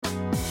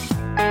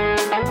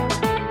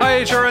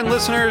HRN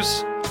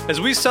listeners.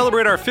 As we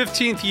celebrate our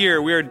 15th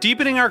year, we are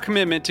deepening our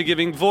commitment to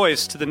giving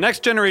voice to the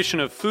next generation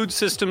of food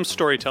systems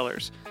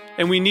storytellers,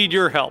 and we need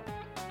your help.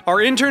 Our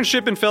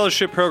internship and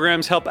fellowship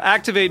programs help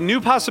activate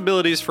new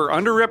possibilities for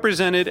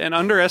underrepresented and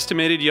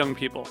underestimated young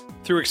people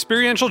through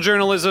experiential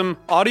journalism,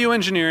 audio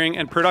engineering,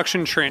 and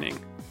production training.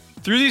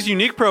 Through these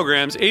unique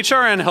programs,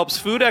 HRN helps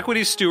food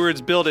equity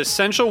stewards build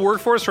essential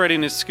workforce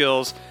readiness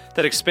skills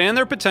that expand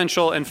their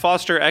potential and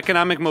foster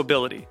economic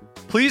mobility.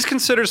 Please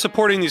consider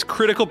supporting these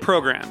critical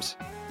programs.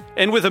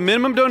 And with a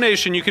minimum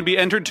donation, you can be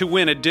entered to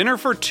win a dinner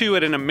for two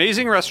at an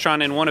amazing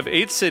restaurant in one of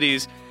 8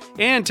 cities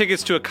and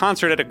tickets to a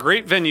concert at a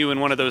great venue in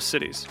one of those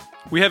cities.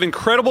 We have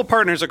incredible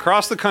partners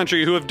across the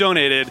country who have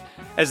donated,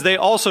 as they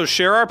also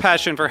share our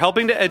passion for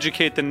helping to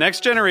educate the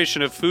next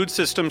generation of food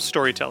systems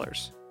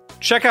storytellers.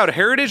 Check out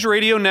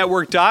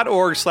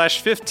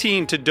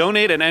heritageradionetwork.org/15 to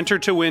donate and enter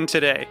to win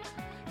today.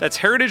 That's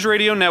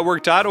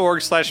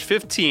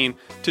heritageradionetwork.org/15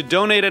 to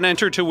donate and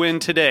enter to win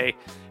today.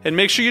 And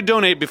make sure you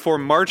donate before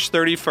March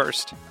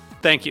 31st.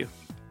 Thank you.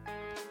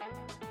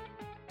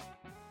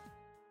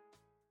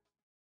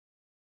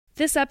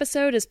 This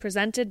episode is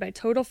presented by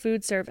Total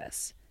Food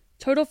Service.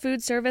 Total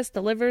Food Service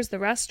delivers the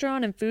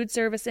restaurant and food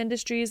service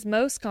industry's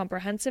most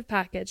comprehensive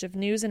package of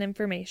news and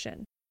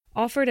information.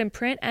 Offered in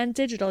print and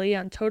digitally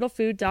on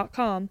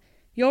TotalFood.com,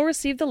 you'll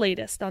receive the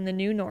latest on the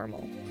new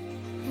normal.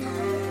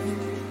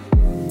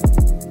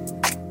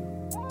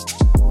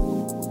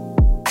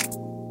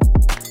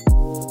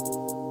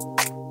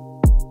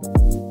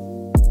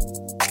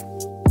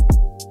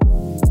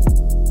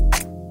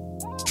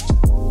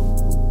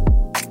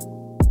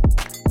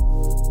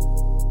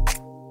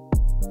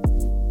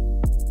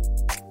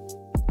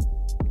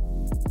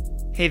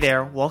 Hey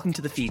there, welcome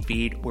to the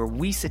Feed, where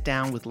we sit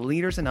down with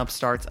leaders and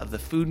upstarts of the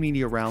food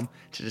media realm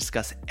to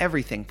discuss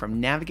everything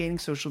from navigating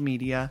social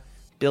media,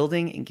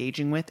 building,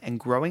 engaging with, and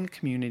growing a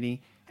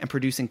community, and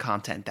producing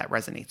content that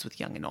resonates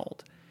with young and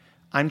old.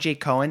 I'm Jake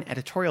Cohen,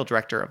 editorial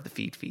director of the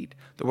Feed,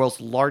 the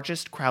world's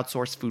largest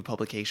crowdsourced food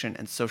publication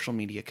and social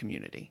media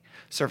community,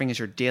 serving as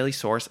your daily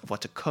source of what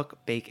to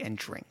cook, bake, and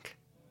drink.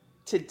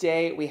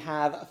 Today, we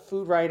have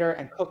food writer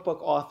and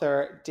cookbook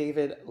author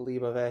David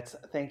Lebovitz.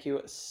 Thank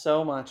you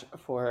so much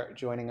for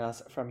joining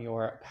us from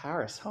your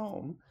Paris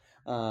home.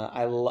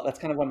 That's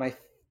kind of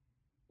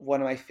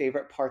one of my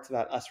favorite parts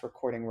about us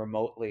recording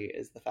remotely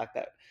is the fact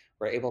that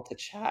we're able to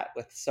chat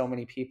with so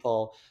many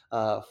people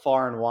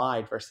far and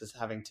wide versus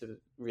having to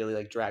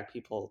really drag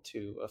people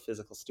to a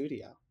physical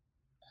studio.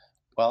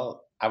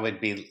 Well, I don't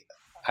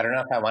know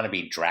if I want to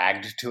be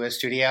dragged to a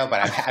studio,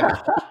 but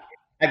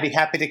I'd be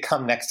happy to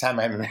come next time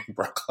I'm in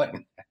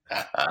Brooklyn.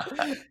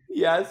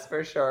 Yes,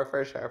 for sure.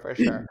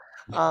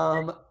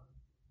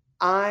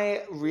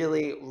 I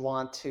really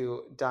want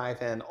to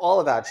dive in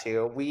all about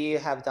you. We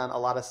have done a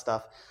lot of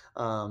stuff.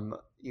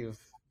 You've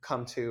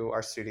come to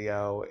our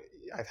studio.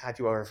 I've had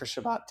you over for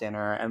Shabbat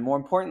dinner. And more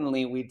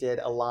importantly, we did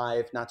a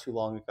live not too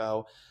long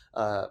ago,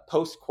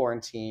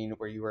 post-quarantine,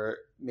 where you were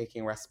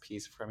making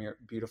recipes from your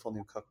beautiful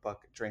new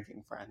cookbook,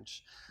 Drinking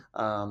French.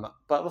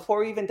 But before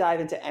we even dive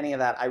into any of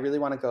that, I really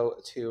want to go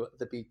to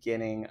the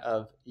beginning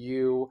of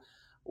you.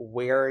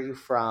 Where are you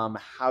from?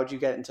 How'd you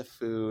get into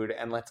food?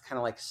 And let's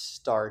kind of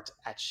start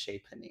at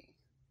Chez Panisse.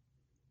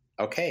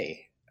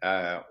 Okay.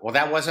 Well,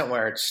 that wasn't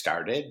where it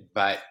started,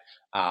 but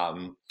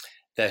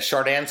the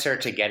short answer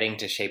to getting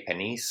to Chez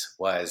Panisse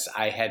was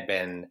I had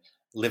been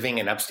living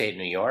in upstate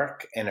New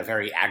York in a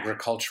very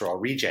agricultural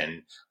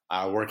region,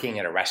 working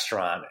at a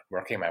restaurant,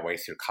 working my way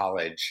through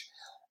college.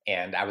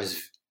 And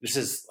this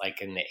is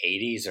in the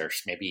 80s or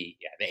maybe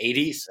the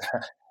 80s.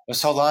 It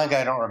was so long ago,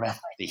 I don't remember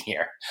the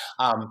year.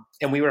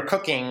 And we were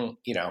cooking,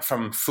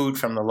 from food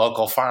from the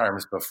local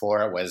farms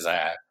before it was,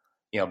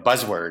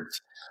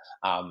 buzzwords.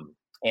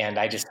 And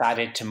I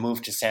decided to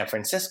move to San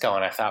Francisco.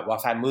 And I thought, well,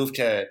 if I'm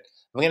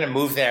going to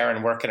move there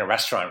and work in a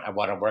restaurant, I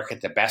want to work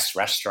at the best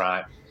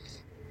restaurant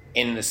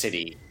in the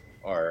city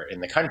or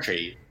in the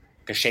country,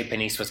 because Chez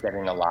Panisse was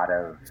getting a lot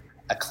of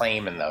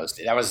acclaim in those.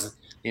 That was,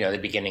 the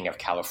beginning of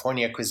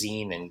California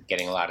cuisine and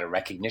getting a lot of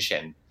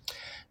recognition.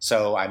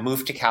 So I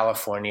moved to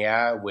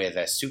California with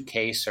a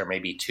suitcase or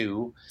maybe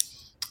two,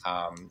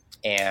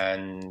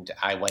 and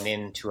I went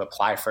in to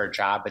apply for a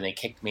job and they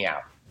kicked me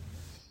out.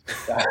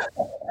 I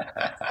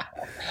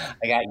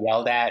got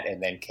yelled at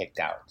and then kicked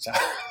out. So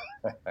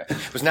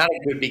it was not a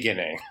good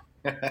beginning.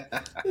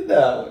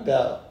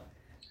 No.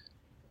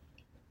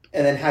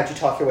 And then how'd you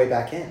talk your way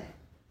back in?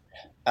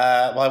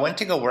 Well, I went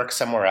to go work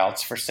somewhere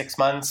else for 6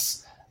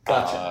 months.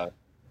 Gotcha.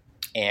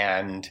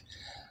 And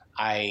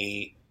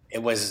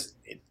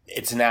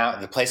it's now,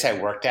 the place I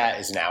worked at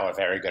is now a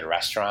very good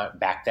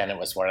restaurant. Back then it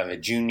was one of the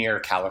junior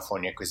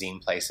California cuisine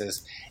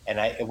places. And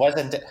it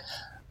wasn't,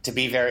 to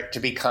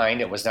be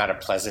kind, it was not a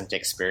pleasant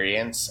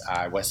experience.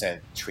 I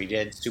wasn't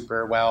treated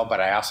super well,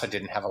 but I also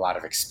didn't have a lot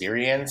of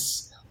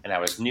experience. And I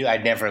was new.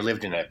 I'd never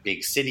lived in a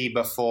big city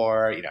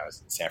before. I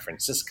was in San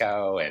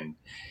Francisco, and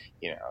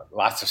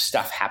lots of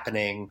stuff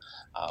happening.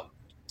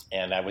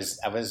 And I was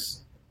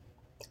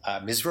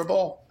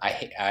miserable.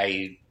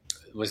 I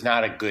was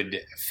not a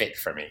good fit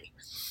for me.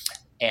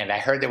 And I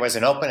heard there was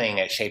an opening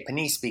at Chez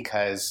Panisse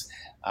because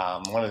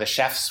one of the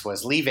chefs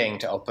was leaving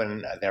to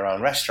open their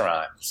own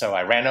restaurant. So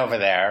I ran over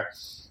there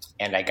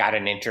and I got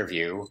an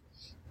interview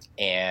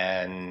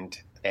and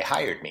they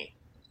hired me.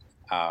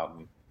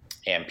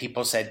 And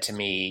people said to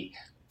me,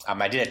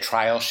 I did a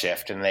trial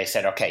shift and they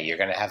said, okay, you're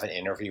going to have an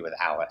interview with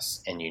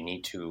Alice and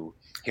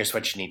here's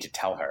what you need to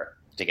tell her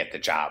to get the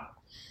job.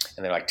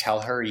 And they're like,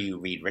 tell her you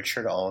read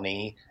Richard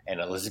Olney and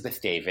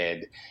Elizabeth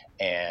David.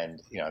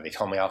 And, they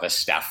told me all this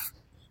stuff.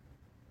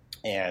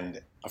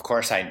 And of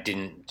course I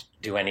didn't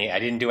do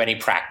any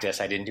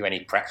practice. I didn't do any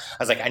prep. I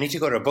was like, I need to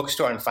go to a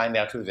bookstore and find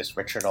out who this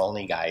Richard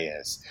Olney guy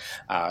is.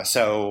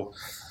 So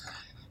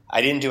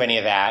I didn't do any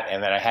of that.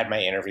 And then I had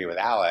my interview with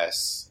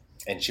Alice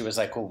and she was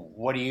like, well,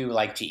 what do you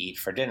like to eat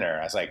for dinner?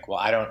 I was like, well,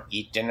 I don't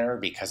eat dinner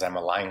because I'm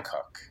a line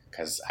cook.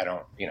 Because I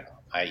don't,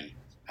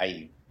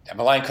 I'm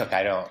a line cook.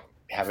 I don't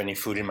have any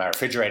food in my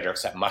refrigerator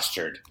except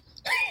mustard.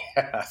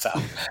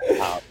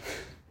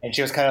 And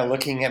she was kind of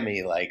looking at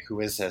me like, who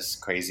is this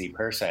crazy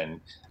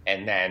person?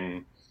 And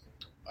then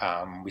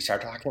we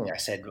started talking. I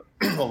said,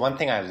 well, one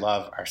thing I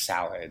love are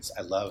salads.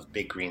 I love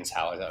big green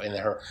salads. And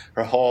her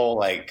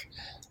whole,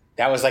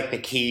 that was the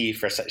key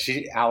for,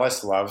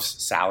 Alice loves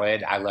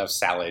salad. I love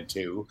salad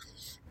too.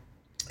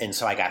 And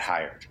so I got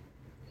hired.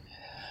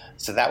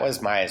 So that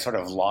was my sort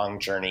of long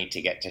journey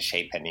to get to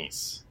Chez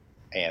Panisse.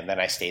 And then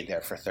I stayed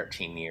there for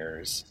 13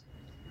 years,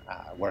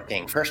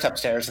 working first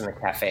upstairs in the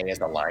cafe as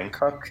a line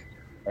cook.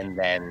 And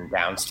then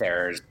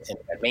downstairs in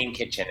the main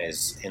kitchen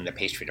is in the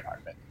pastry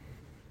department.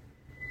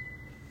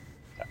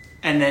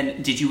 And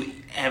then did you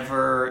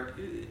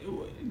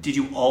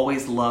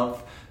always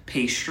love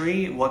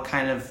pastry? What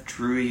kind of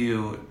drew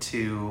you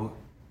to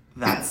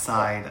that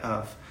side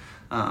of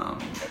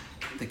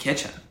the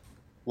kitchen?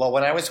 Well,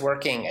 when I was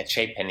working at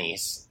Chez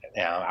Panisse,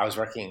 I was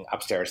working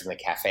upstairs in the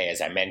cafe,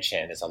 as I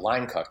mentioned, as a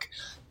line cook.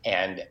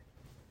 And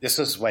this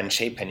was when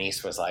Chez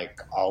Panisse was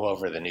all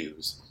over the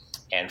news.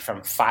 And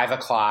from 5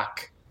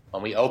 o'clock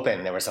when we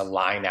opened, there was a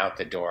line out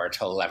the door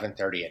till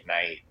 11:30 at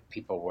night.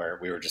 We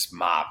were just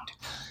mobbed.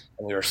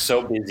 And we were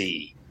so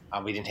busy.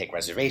 We didn't take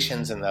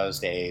reservations in those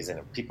days.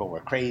 And people were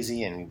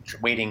crazy and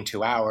waiting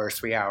 2 hours,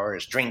 3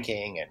 hours,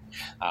 drinking.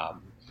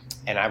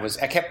 And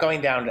I kept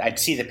going down. I'd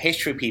see the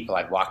pastry people.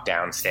 I'd walk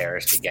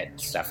downstairs to get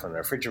stuff from the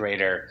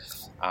refrigerator.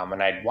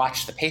 And I'd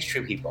watch the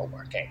pastry people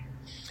working.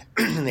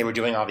 And they were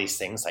doing all these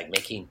things like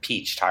making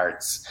peach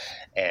tarts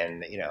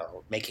and,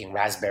 making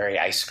raspberry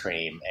ice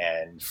cream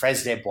and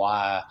fraise des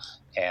bois.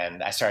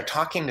 And I started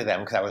talking to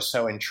them because I was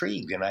so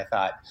intrigued. And I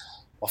thought,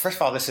 well, first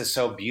of all, this is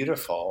so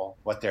beautiful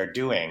what they're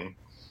doing.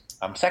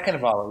 Second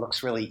of all, it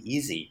looks really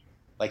easy.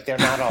 They're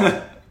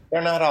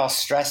not all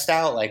stressed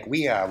out like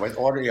we are with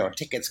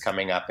tickets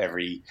coming up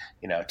every,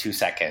 2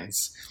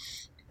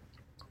 seconds.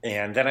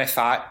 And then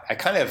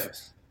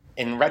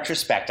in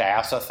retrospect, I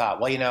also thought,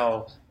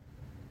 well,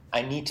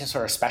 I need to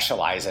sort of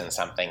specialize in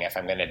something if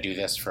I'm going to do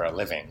this for a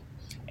living.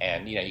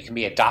 And, you can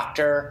be a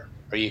doctor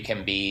or you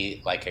can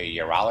be a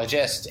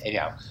urologist.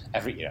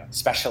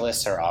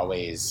 Specialists are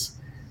always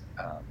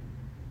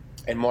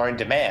and more in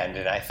demand.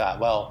 And I thought,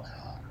 well,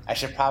 I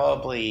should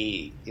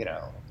probably,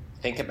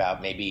 think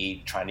about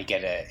maybe trying to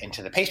get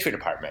into the pastry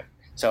department.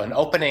 So an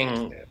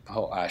opening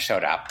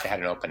showed up. They had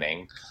an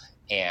opening.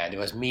 And it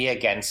was me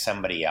against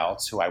somebody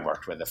else who I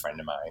worked with, a friend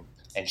of mine.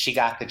 And she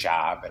got the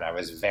job, and I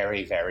was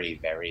very, very,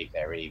 very,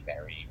 very, very,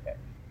 very, very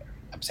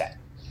upset.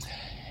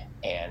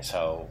 And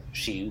so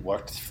she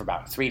worked for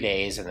about 3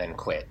 days and then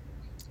quit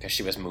because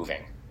she was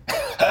moving.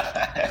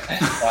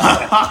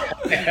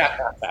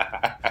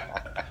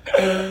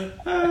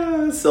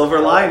 Silver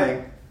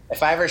lining.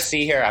 If I ever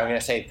see her, I'm going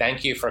to say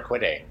thank you for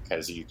quitting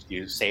because you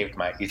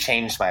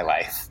changed my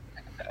life.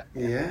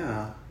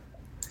 Yeah.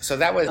 So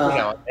that was,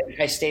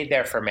 I stayed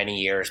there for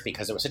many years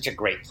because it was such a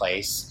great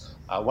place.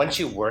 Once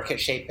you work at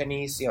Chez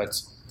Panisse,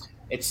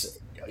 it's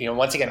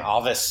once again,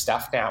 all this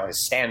stuff now is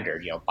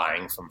standard,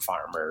 buying from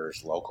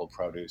farmers, local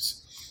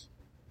produce.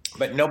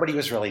 But nobody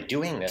was really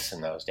doing this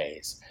in those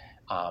days.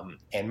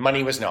 And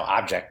money was no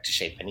object to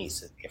Chez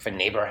Panisse. If a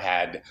neighbor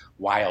had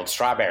wild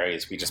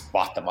strawberries, we just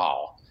bought them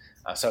all.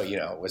 So,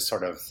 it was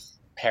sort of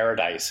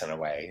paradise in a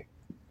way.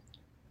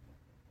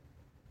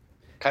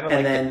 Kind of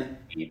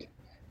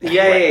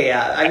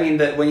Yeah. I mean,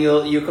 when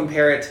you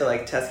compare it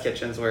to test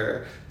kitchens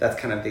where that's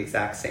kind of the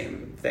exact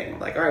same thing. All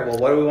right, well,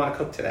 what do we want to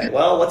cook today?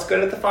 Well, what's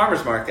good at the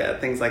farmer's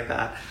market? Things like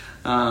that.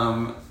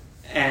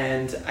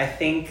 And I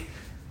think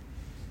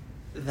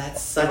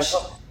that's such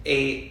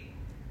a...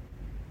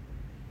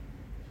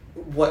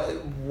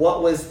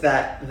 What was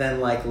that then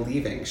like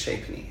leaving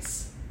Chez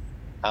Panisse?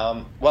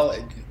 Well,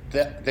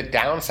 the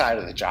downside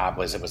of the job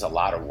was it was a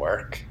lot of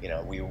work.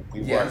 We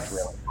worked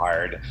really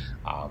hard.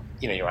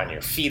 You're on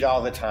your feet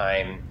all the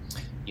time.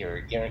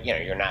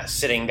 You're not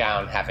sitting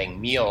down having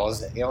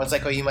meals. It's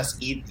like, oh, you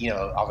must eat,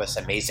 all this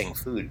amazing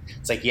food.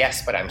 It's like,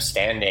 yes, but I'm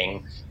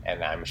standing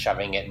and I'm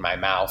shoving it in my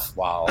mouth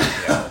while,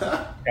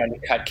 trying to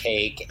cut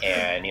cake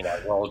and,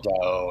 roll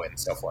dough and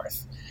so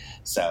forth.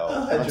 So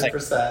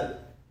 100%.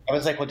 I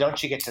was like, well,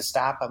 don't you get to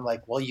stop? I'm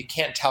like, well, you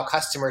can't tell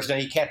customers, no,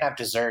 you can't have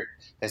dessert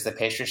because the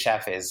pastry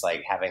chef is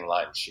like having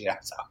lunch,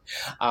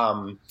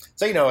 so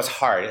it was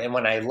hard. And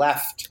when I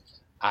left,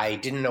 I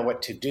didn't know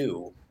what to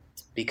do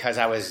because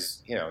I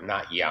was,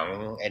 not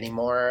young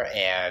anymore,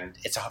 and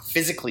it's a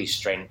physically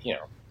strained,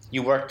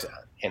 you worked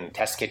in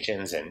test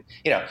kitchens and,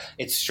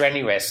 it's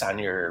strenuous on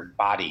your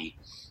body.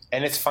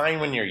 And it's fine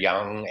when you're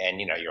young and,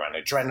 you're on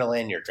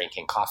adrenaline, you're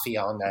drinking coffee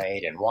all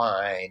night and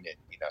wine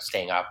and,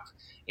 staying up,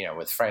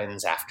 with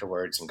friends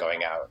afterwards and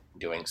going out and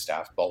doing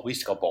stuff. But we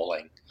used to go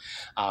bowling.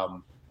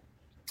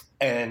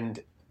 And,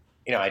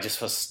 I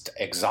just was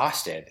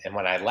exhausted. And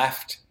when I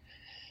left,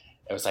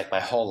 it was like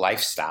my whole life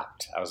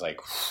stopped. I was like,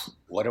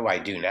 what do I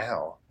do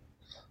now?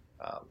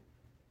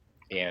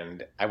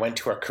 And I went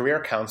to a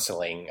career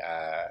counseling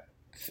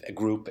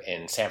group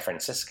in San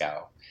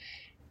Francisco.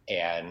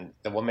 And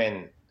the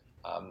woman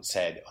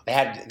said they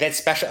had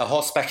a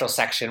whole special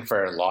section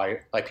for law,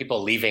 like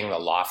people leaving the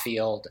law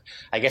field.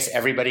 I guess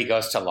everybody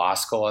goes to law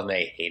school and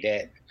they hate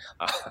it.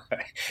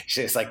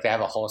 It's like they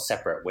have a whole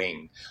separate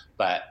wing.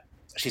 But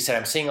she said,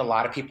 I'm seeing a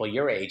lot of people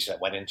your age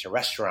that went into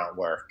restaurant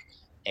work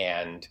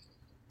and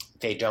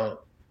they don't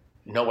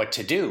know what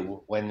to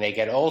do when they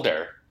get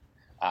older.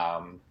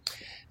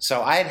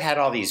 So I had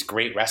all these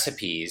great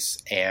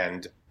recipes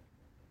and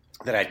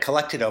that I'd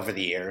collected over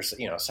the years.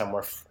 Some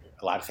were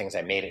a lot of things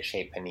I made at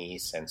Chez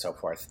Panisse and so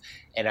forth.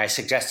 And I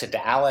suggested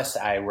to Alice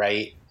I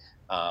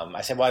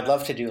said, well, I'd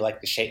love to do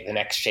like the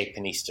next Chez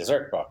Panisse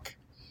dessert book.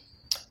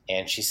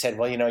 And she said,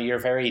 well, you're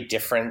very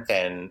different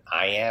than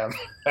I am,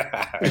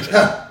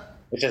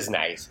 which is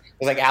nice.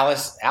 It was like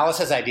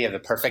Alice's idea of the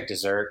perfect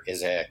dessert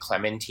is a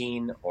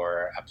clementine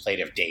or a plate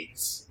of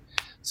dates.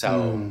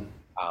 So,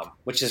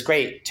 which is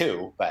great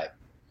too, but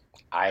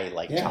I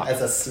like chocolate.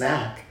 As a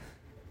snack.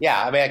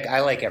 Yeah, I mean, I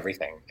like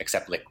everything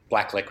except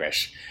black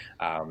licorice.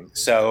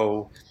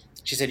 So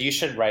she said, you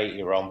should write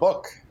your own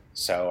book.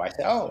 So I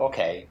said, oh,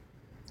 okay.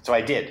 So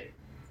I did.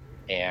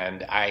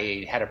 And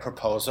I had a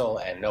proposal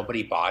and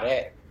nobody bought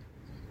it.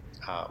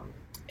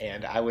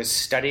 And I was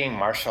studying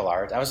martial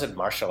arts. I was a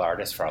martial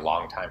artist for a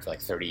long time, for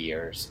like 30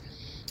 years.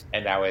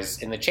 And I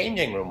was in the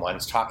changing room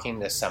once talking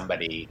to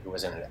somebody who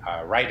was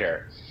a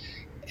writer.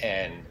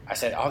 And I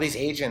said, all these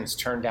agents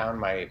turned down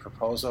my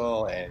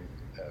proposal and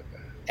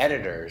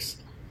editors.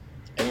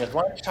 And he goes,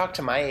 why don't you talk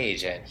to my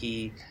agent?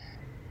 He's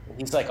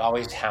like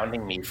always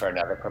hounding me for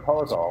another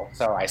proposal.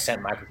 So I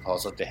sent my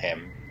proposal to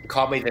him. He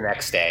called me the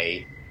next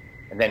day.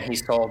 And then he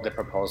sold the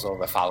proposal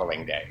the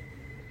following day.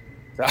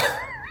 So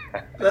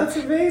That's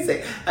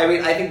amazing. I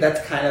mean, I think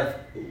that's kind of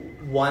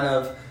one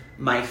of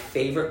my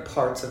favorite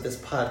parts of this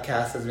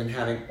podcast has been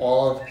having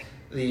all of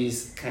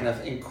these kind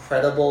of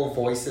incredible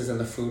voices in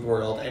the food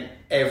world, and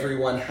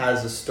everyone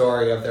has a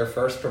story of their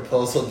first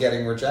proposal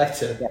getting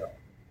rejected. Yeah.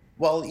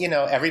 Well,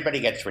 everybody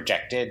gets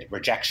rejected.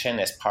 Rejection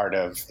is part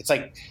of, it's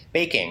like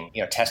baking,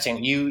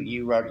 testing.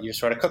 You wrote your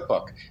sort of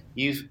cookbook.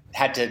 You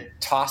had to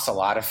toss a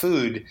lot of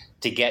food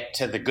to get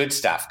to the good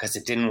stuff because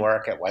it didn't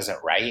work. It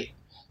wasn't right.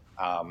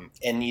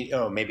 And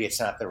maybe it's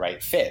not the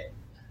right fit.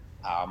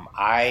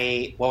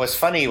 What was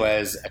funny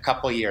was a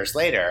couple of years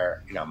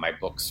later, my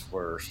books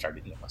were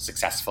started,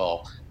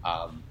 successful.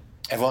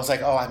 Everyone's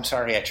like, oh, I'm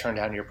sorry, I turned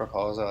down your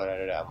proposal.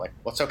 I'm like,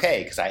 well, it's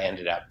okay, because I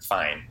ended up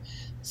fine.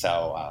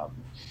 So,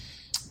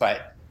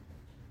 but,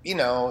 the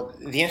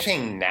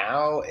interesting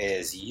now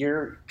is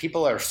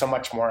people are so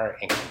much more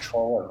in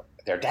control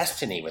of their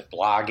destiny with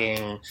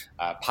blogging,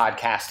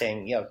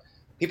 podcasting.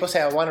 People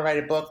say, I want to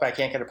write a book, but I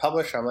can't get a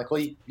publisher. I'm like,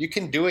 well, you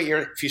can do it.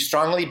 If you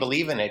strongly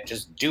believe in it,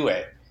 just do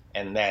it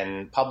and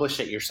then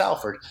publish it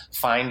yourself or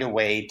find a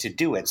way to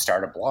do it.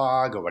 Start a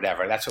blog or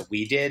whatever. That's what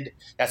we did.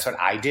 That's what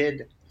I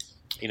did.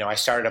 I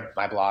started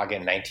my blog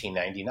in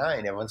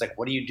 1999. Everyone's like,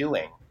 what are you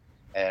doing?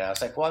 And I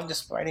was like, well, I'm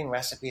just writing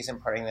recipes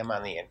and putting them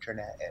on the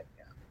internet. And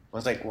I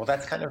was like, well,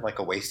 that's kind of like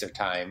a waste of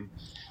time.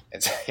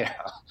 It's,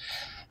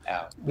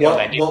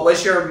 what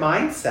was your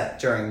mindset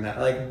during that?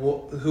 Like,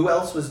 who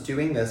else was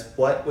doing this?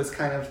 What was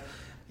kind of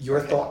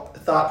your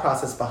thought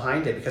process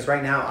behind it? Because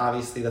right now,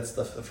 obviously, that's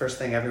the first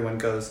thing everyone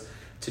goes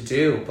to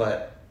do.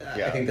 But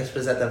I think this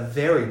was at the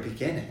very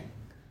beginning.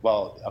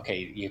 Well, okay,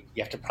 you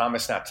have to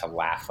promise not to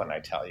laugh when I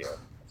tell you.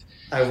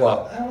 I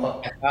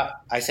won't.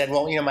 I said,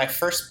 well, my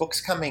first book's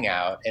coming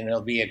out, and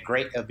it'll be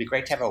great to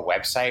have a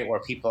website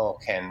where people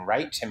can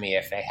write to me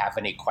if they have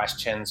any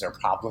questions or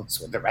problems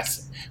with the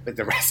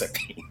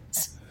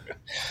recipes.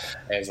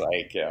 It's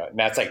like, and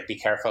that's like, be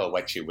careful of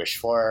what you wish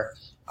for,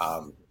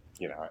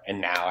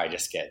 And now I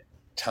just get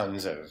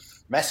tons of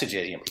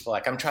messages. People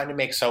like, I'm trying to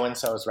make so and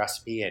so's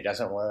recipe, it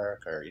doesn't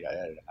work, or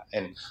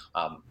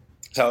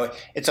so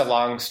it's a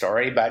long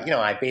story, but,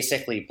 I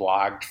basically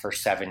blogged for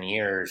 7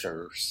 years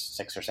or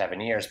 6 or 7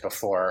 years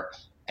before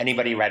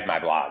anybody read my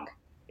blog.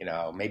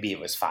 Maybe it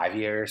was 5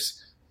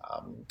 years.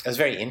 It was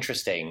very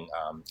interesting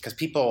because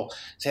people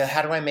say,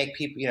 how do I make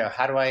people,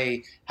 how do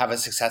I have a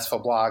successful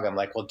blog? I'm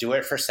like, well, do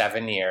it for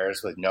 7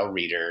 years with no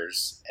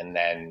readers. And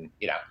then,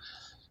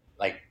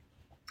 like,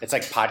 it's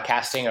like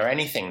podcasting or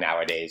anything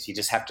nowadays. You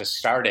just have to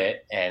start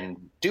it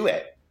and do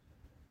it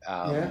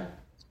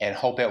and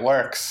hope it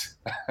works.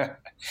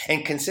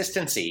 And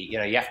consistency, you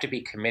have to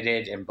be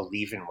committed and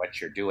believe in what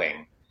you're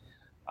doing.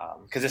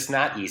 Because it's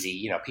not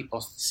easy. People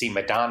see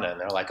Madonna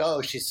and they're like,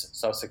 oh, she's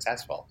so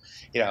successful.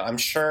 I'm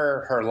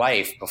sure her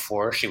life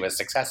before she was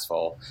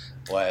successful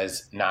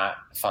was not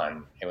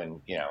fun. And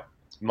when,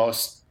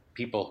 most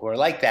people who are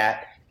like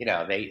that,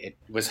 it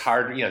was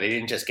hard. They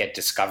didn't just get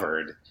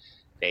discovered.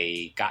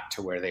 They got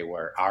to where they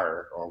were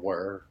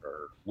or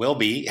will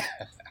be.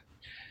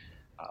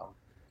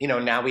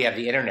 Now we have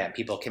the internet.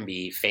 People can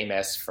be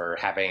famous for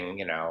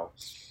having a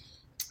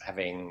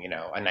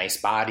nice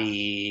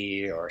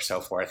body or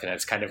so forth, and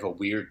it's kind of a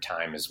weird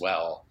time as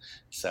well.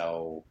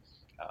 So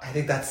I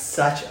think that's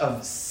such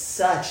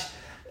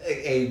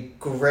a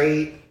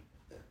great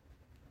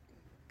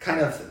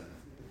kind of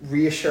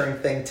reassuring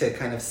thing to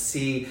kind of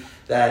see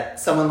that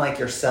someone like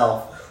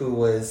yourself, who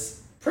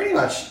was pretty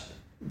much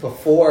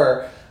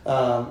before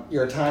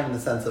your time in the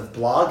sense of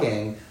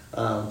blogging,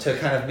 to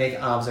kind of make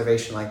an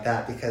observation like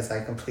that, because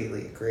I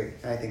completely agree.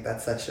 And I think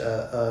that's such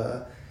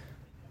a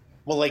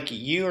well, like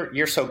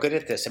you're so good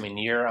at this. I mean,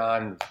 you're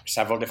on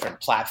several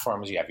different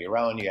platforms. You have your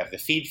own. You have the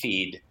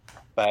feed,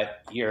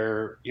 but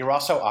you're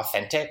also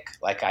authentic.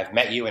 Like, I've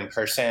met you in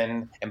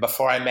person, and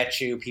before I met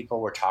you,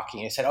 people were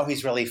talking and said, "Oh,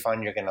 he's really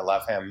fun. You're going to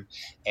love him."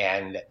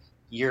 And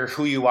you're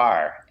who you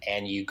are,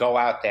 and you go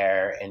out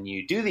there and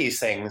you do these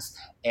things,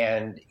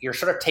 and you're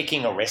sort of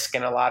taking a risk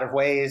in a lot of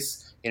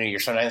ways. You're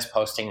sometimes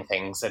posting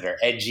things that are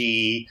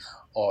edgy,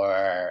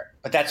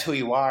 but that's who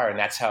you are, and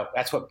that's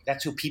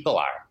who people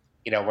are.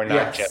 We're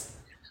not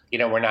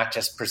we're not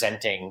just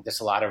presenting. There's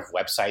a lot of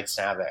websites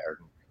now that are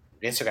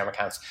Instagram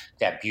accounts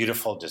that have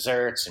beautiful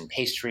desserts and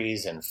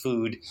pastries and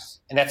food,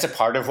 and that's a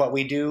part of what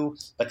we do.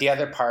 But the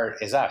other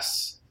part is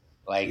us.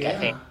 I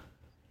think,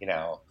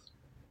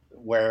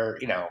 where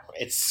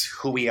it's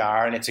who we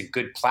are, and it's a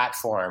good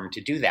platform to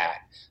do that.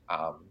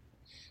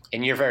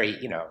 And you're very,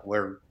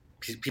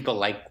 people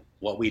like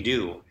what we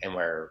do, and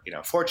we're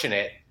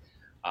fortunate.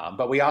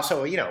 But we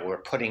also,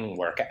 we're putting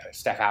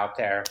stuff out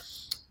there.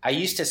 I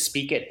used to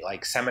speak at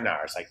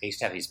seminars, they used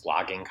to have these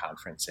blogging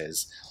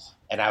conferences,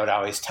 and I would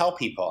always tell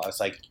people, I was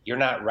like, you're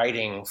not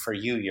writing for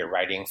you, you're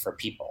writing for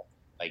people.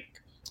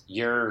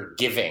 You're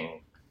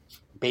giving.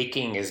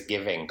 Baking is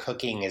giving,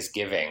 cooking is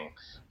giving,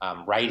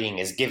 writing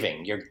is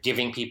giving. You're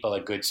giving people a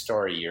good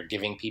story, you're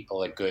giving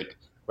people a good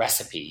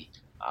recipe.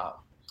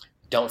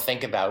 Don't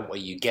think about what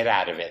you get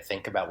out of it,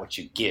 think about what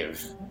you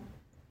give.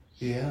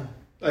 Yeah.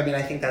 I mean,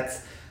 I think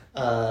that's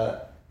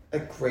a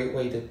great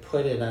way to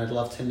put it, and I'd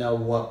love to know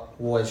what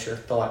was your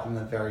thought in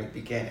the very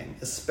beginning,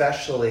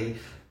 especially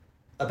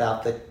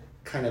about the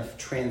kind of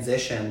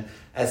transition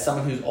as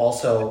someone who's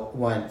also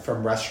went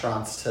from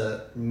restaurants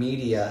to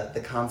media,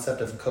 the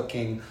concept of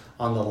cooking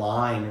on the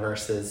line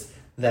versus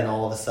then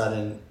all of a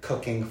sudden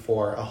cooking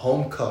for a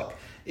home cook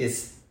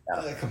is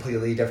a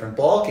completely different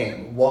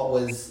ballgame. What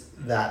was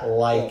that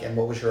like, and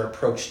what was your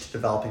approach to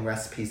developing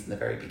recipes in the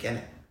very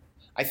beginning?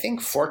 I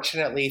think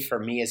fortunately for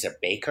me as a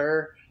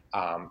baker,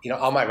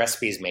 all my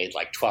recipes made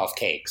 12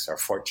 cakes or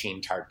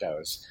 14 tart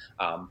doughs.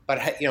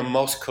 But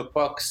most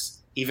cookbooks,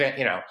 even,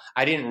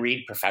 I didn't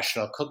read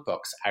professional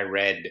cookbooks. I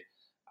read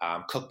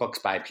cookbooks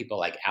by people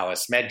like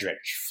Alice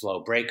Medrich,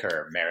 Flo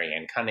Breaker,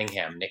 Marianne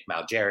Cunningham, Nick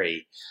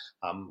Malgeri,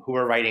 who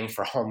were writing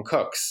for home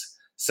cooks.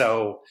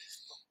 So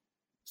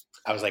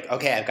I was like,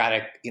 okay, I've got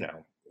to,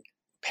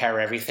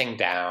 pare everything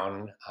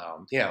down.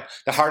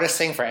 The hardest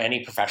thing for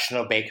any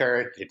professional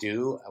baker to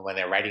do when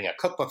they're writing a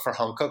cookbook for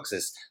home cooks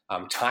is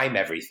time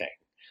everything.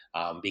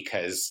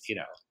 Because,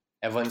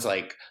 everyone's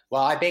like,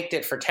 well, I baked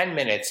it for 10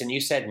 minutes and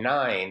you said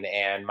 9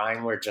 and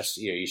mine were just,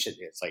 you should,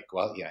 it's like,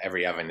 well,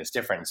 every oven is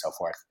different and so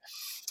forth.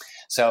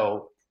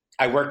 So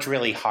I worked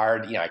really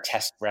hard. I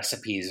test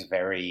recipes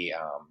very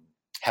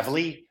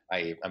heavily.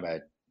 I'm a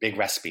big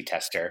recipe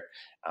tester.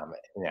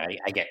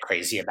 I get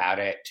crazy about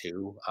it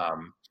too.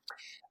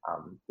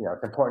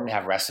 It's important to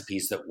have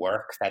recipes that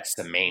work. That's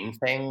the main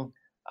thing.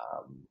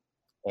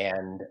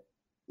 And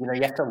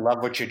you have to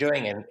love what you're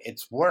doing, and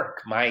it's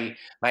work. My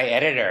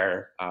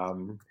editor,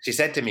 she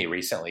said to me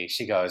recently,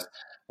 she goes,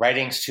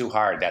 writing's too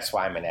hard. That's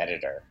why I'm an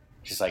editor.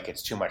 She's like,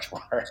 it's too much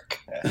work.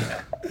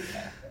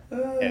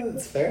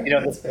 That's fair.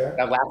 That's fair.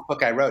 The last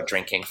book I wrote,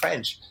 Drinking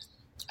French,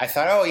 I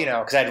thought,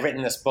 because I'd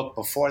written this book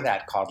before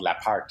that called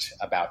L'Appart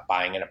about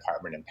buying an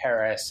apartment in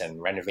Paris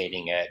and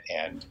renovating it.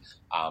 And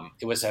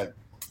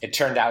it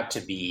turned out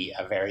to be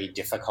a very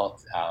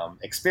difficult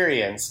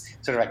experience,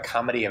 sort of a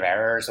comedy of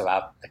errors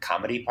without the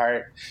comedy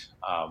part.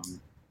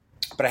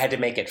 But I had to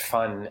make it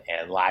fun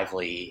and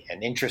lively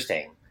and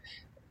interesting.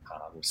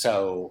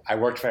 So I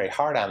worked very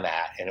hard on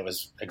that, and it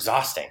was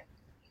exhausting.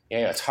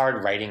 It's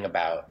hard writing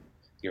about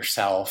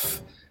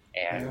yourself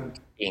and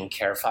being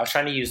careful. I was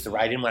trying to use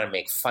I didn't want to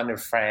make fun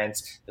of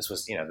France. This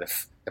was,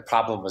 the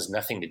problem was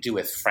nothing to do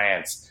with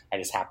France. I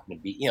just happened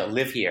to be,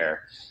 live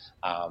here.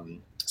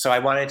 So I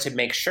wanted to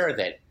make sure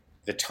that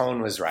the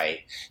tone was right.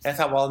 And I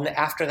thought, well,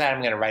 after that, I'm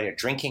going to write a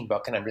drinking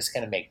book, and I'm just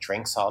going to make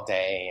drinks all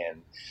day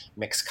and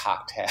mix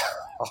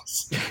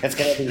cocktails. It's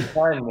going to be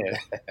fun.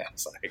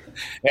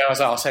 I was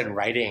all of a sudden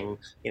writing,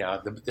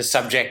 the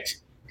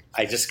subject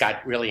I just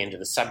got really into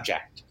the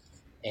subject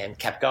and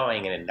kept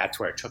going. And that's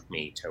where it took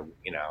me to,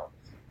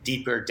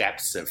 deeper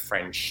depths of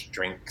French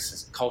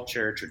drinks,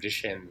 culture,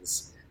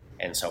 traditions,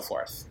 and so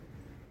forth.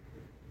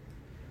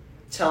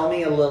 Tell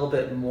me a little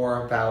bit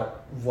more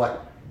about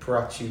what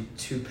brought you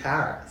to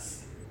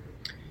Paris.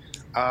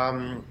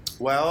 I'd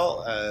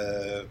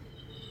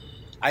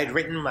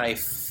written my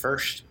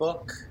first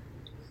book,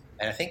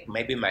 and I think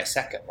maybe my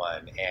second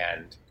one,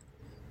 and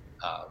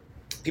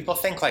people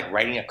think like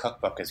writing a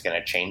cookbook is going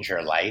to change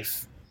your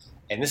life.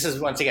 And this is,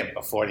 once again,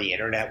 before the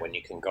internet, when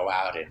you can go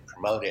out and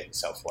promote it and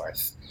so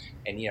forth.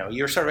 And,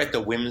 you're sort of at the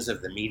whims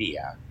of the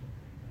media.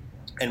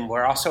 And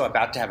we're also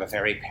about to have a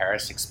very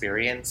Paris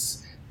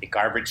experience. The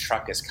garbage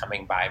truck is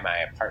coming by my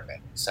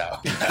apartment. So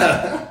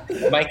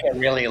it might get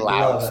really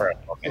loud for a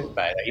moment,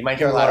 but you might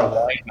hear a lot of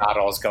wine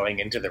bottles going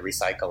into the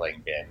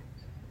recycling bin.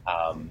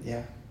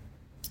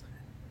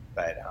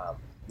 But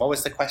what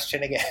was the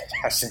question again?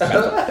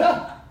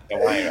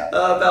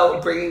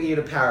 About bringing you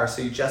to Paris.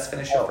 So you just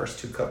finished your first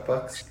 2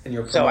 cookbooks, and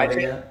you're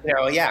promoting it.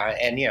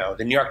 And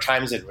the New York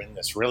Times had written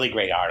this really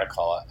great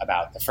article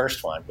about the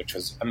first one, which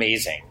was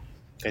amazing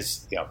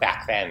because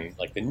back then,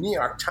 like the New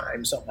York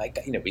Times, oh my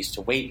God, we used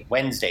to wait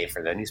Wednesday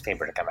for the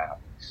newspaper to come out,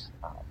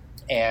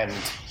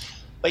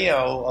 but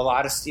a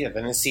lot of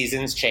then the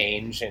seasons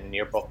change, and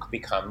your book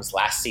becomes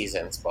last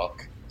season's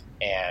book,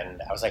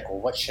 and I was like, well,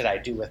 what should I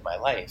do with my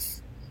life?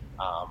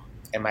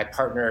 And my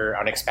partner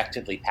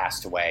unexpectedly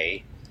passed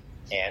away.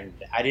 And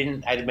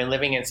I'd been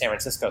living in San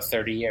Francisco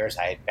 30 years.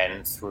 I had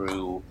been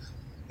through,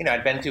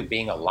 I'd been through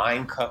being a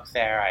line cook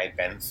there. I had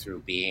been through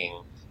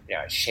being,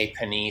 chez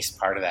panisse,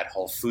 part of that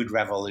whole food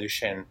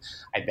revolution.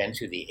 I'd been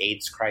through the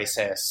AIDS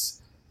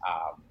crisis.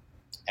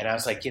 And I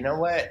was like, you know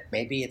what?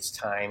 Maybe it's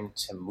time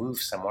to move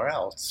somewhere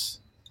else.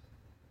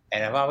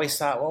 And I've always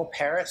thought, well,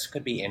 Paris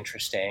could be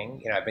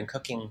interesting. I've been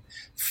cooking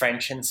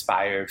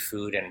French-inspired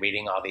food and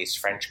reading all these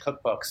French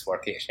cookbooks.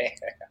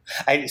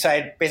 So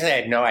I basically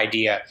had no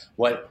idea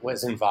what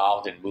was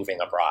involved in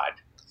moving abroad.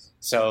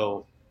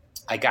 So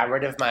I got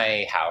rid of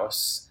my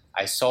house.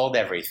 I sold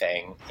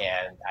everything,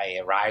 and I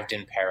arrived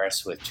in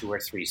Paris with 2 or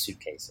 3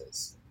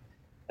 suitcases.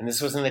 And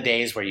this was in the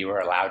days where you were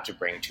allowed to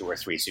bring 2 or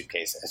 3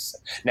 suitcases.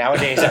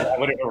 Nowadays, I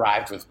would have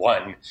arrived with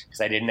 1 because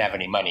I didn't have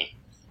any money.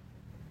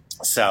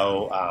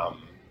 So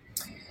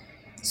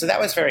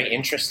that was very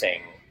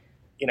interesting.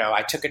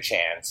 I took a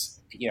chance.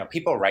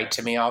 People write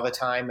to me all the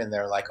time, and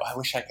they're like, "Oh, I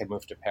wish I could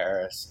move to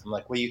Paris." I'm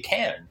like, "Well, you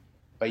can,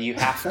 but you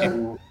have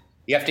to.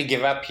 You have to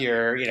give up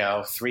your,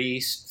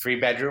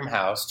 3-bedroom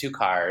house, 2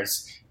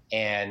 cars,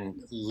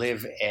 and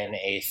live in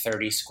a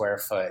 30 square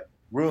foot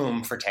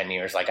room for 10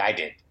 years, like I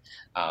did,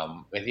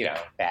 with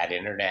bad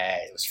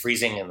internet. It was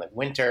freezing in the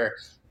winter,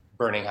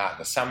 burning hot in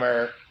the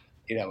summer."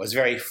 It was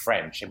very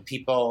French, and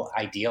people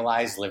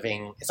idealize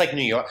living. It's like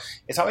New York.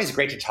 It's always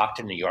great to talk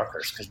to New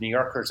Yorkers because New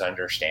Yorkers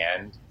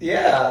understand.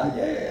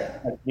 Yeah.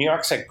 New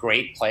York's a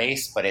great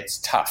place, but it's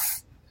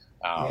tough.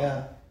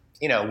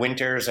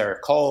 Winters are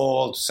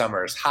cold,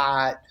 summer's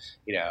hot.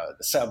 The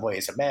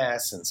subway's a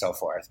mess, and so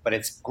forth. But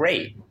it's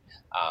great.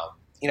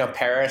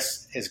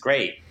 Paris is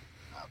great.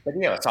 But,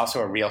 it's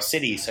also a real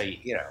city. So,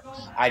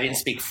 I didn't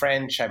speak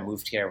French. I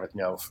moved here with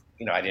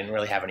I didn't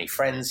really have any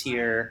friends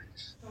here.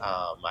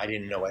 I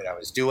didn't know what I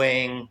was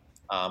doing.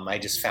 I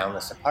just found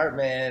this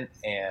apartment,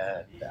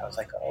 and I was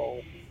like,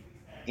 oh,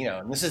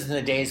 and this is in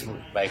the days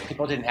when, like,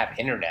 people didn't have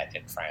internet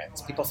in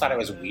France. People thought it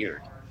was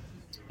weird.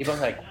 People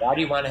were like, why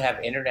do you want to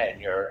have internet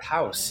in your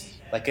house?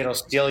 Like, it'll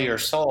steal your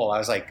soul. I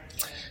was like,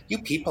 you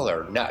people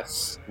are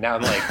nuts. Now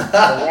I'm like,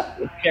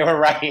 they were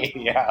right.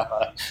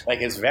 Yeah.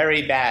 Like, it's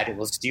very bad. It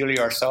will steal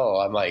your soul.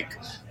 I'm like,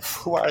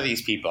 who are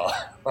these people?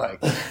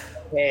 Like,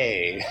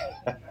 hey.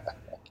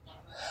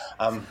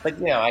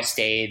 But, I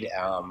stayed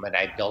and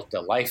I built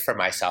a life for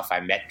myself. I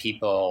met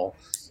people.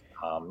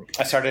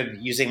 I started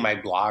using my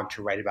blog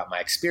to write about my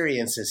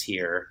experiences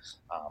here.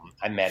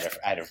 I met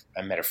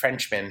a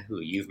Frenchman who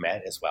you've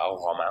met as well,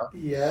 Romain.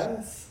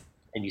 Yes.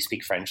 And you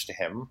speak French to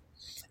him.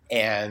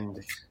 And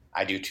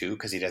I do too,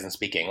 because he doesn't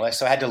speak English.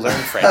 So I had to learn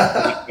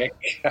French.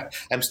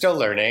 I'm still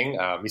learning.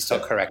 He's still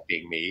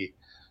correcting me.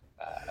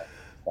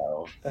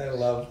 I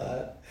love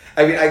that.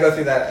 I mean, I go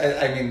through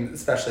that. I mean,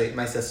 especially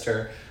my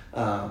sister.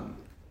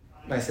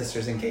 My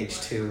sister's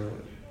engaged to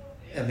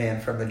a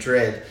man from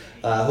Madrid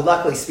who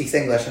luckily speaks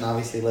English and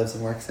obviously lives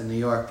and works in New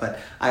York. But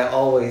I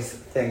always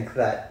think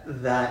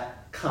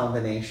that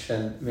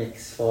combination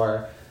makes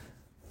for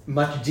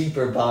much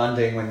deeper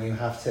bonding when you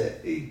have to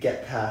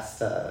get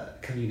past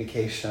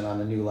communication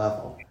on a new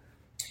level.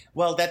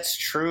 Well, that's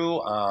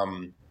true.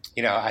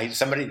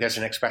 There's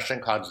an expression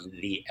called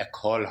the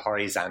école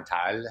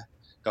horizontale,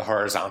 the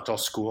horizontal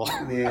school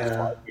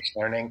of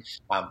learning.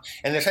 And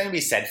there's something to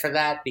be said for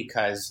that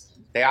because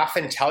they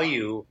often tell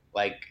you,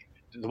 like,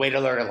 the way to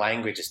learn a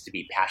language is to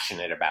be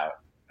passionate about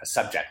a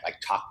subject, like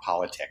talk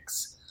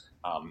politics.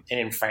 And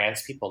in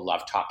France, people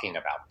love talking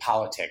about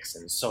politics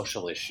and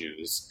social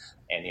issues.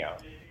 And,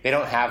 they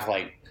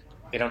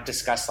don't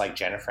discuss like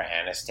Jennifer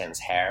Aniston's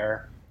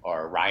hair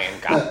or Ryan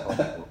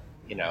Gosling's,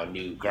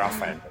 new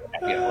girlfriend.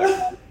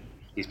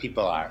 these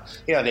people are,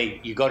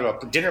 you go to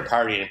a dinner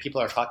party and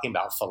people are talking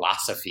about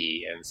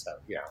philosophy. And so,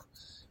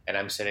 and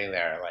I'm sitting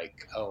there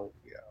like, oh,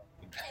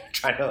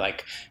 trying to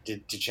like,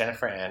 did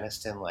Jennifer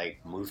Aniston like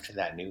move to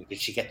did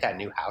she get that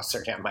new house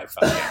or not my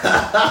phone?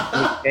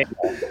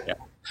 Yeah.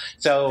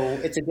 So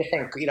it's a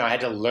different, I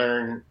had to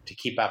learn to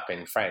keep up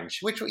in French,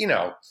 which,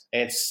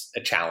 it's a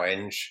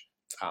challenge.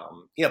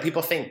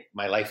 People think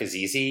my life is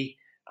easy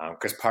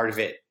because part of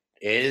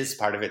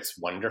it's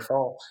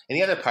wonderful. And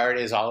the other part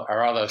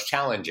are all those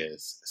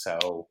challenges.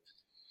 So,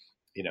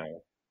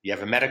 you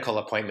have a medical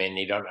appointment and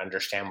you don't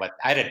understand I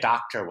had a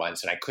doctor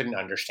once and I couldn't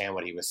understand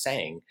what he was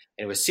saying.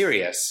 And it was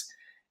serious.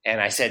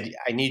 And I said,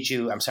 I need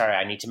to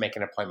make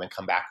an appointment,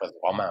 come back with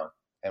Romain.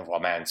 And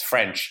Romain's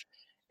French.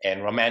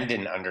 And Romain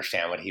didn't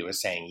understand what he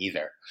was saying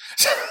either.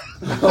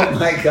 Oh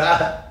my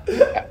God.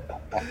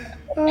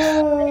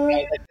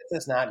 Like, this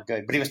is not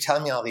good. But he was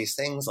telling me all these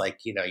things like,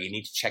 you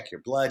need to check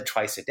your blood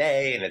twice a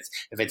day. And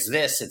if it's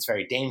this, it's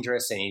very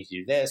dangerous. And you need to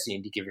do this. And you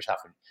need to give yourself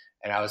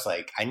and I was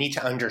like, I need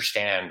to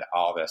understand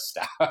all this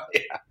stuff.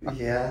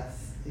 Yeah.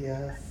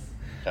 Yes.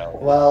 So,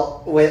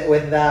 well,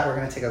 with that, we're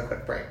going to take a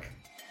quick break.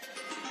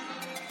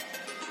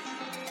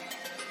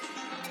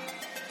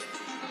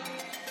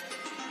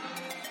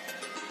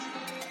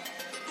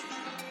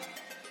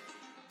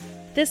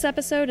 This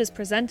episode is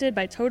presented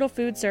by Total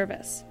Food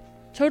Service.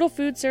 Total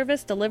Food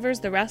Service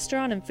delivers the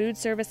restaurant and food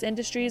service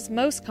industry's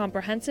most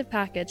comprehensive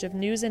package of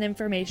news and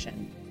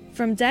information.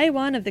 From day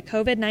one of the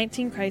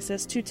COVID-19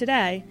 crisis to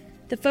today,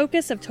 the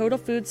focus of Total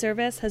Food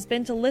Service has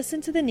been to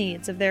listen to the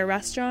needs of their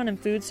restaurant and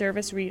food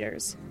service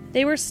readers.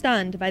 They were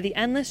stunned by the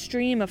endless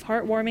stream of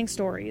heartwarming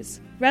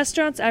stories.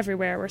 Restaurants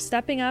everywhere were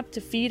stepping up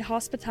to feed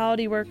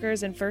hospitality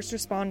workers and first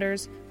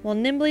responders while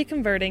nimbly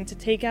converting to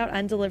takeout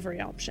and delivery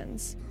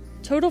options.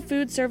 Total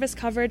Food Service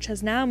coverage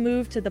has now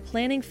moved to the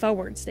planning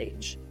forward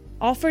stage.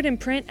 Offered in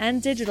print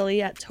and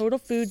digitally at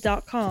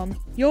totalfood.com,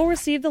 you'll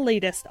receive the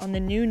latest on the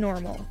new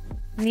normal.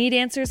 Need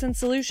answers and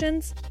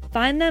solutions?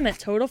 Find them at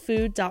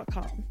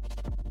totalfood.com.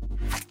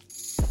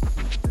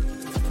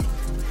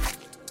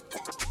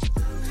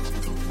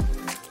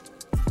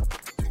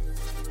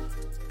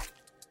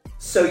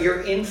 So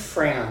you're in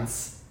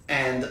France,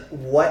 and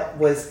what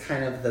was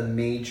kind of the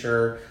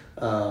major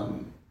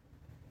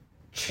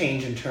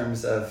change in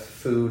terms of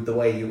food, the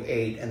way you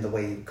ate and the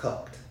way you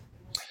cooked?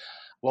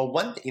 Well,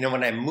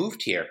 when I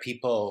moved here,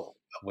 people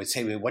would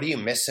say, well, what do you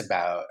miss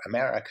about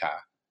America?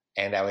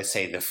 And I would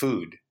say the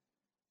food.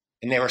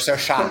 And they were so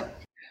shocked.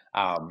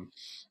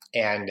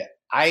 And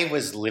I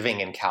was living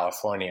in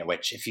California,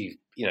 which if you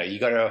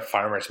go to a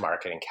farmer's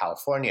market in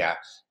California,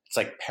 it's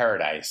like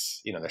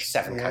paradise. There's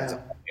 7 kinds of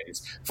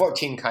onions,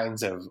 14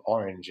 kinds of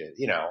oranges,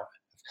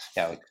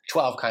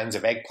 12 kinds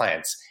of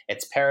eggplants.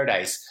 It's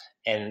paradise.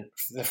 And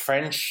the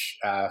French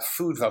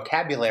food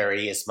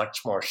vocabulary is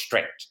much more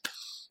strict.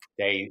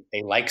 They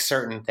like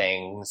certain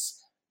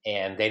things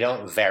and they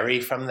don't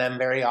vary from them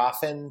very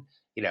often.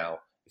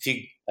 If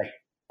you like,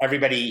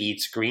 everybody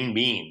eats green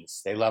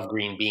beans. They love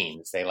green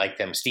beans. They like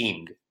them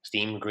steamed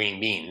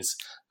green beans.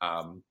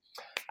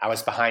 I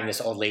was behind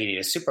this old lady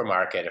at a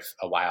supermarket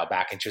a while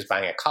back, and she was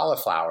buying a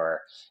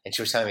cauliflower, and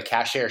she was telling the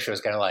cashier she was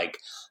going to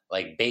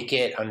like bake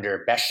it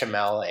under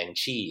bechamel and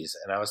cheese.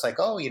 And I was like,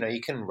 oh,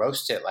 you can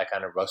roast it like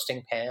on a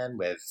roasting pan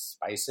with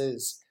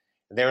spices.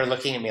 They were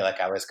looking at me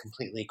like I was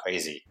completely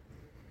crazy.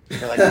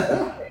 They're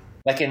like,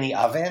 like in the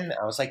oven?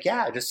 I was like,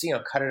 yeah, just,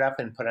 cut it up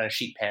and put it on a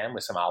sheet pan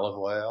with some olive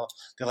oil.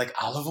 They're like,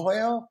 olive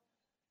oil?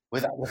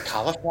 With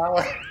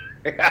cauliflower?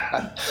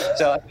 Yeah.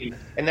 So,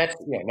 and that's,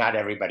 not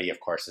everybody, of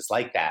course, is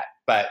like that.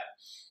 But,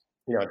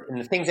 and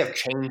the things have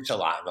changed a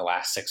lot in the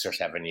last 6 or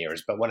 7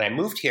 years. But when I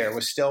moved here, it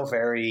was still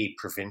very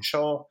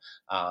provincial.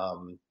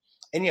 And,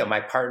 my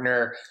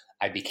partner,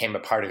 I became a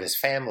part of his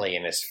family,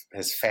 and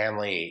his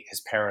family,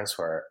 his parents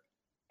were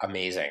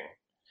amazing.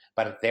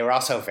 But they were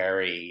also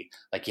very,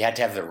 you had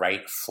to have the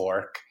right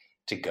fork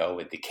to go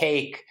with the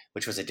cake,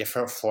 which was a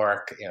different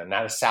fork,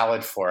 not a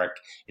salad fork.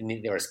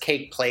 And there was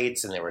cake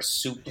plates and there were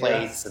soup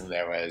plates, and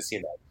there was,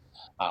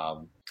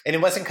 and it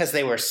wasn't because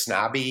they were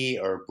snobby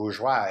or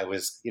bourgeois. It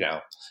was,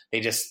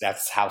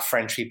 that's how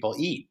French people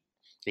eat.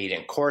 They eat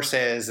in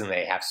courses and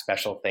they have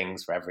special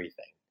things for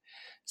everything.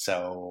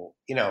 So,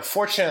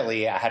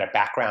 fortunately I had a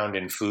background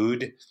in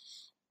food,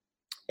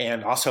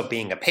 and also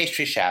being a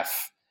pastry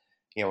chef.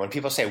 When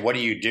people say, what do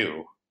you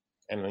do?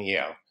 And,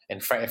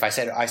 if I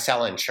said I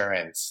sell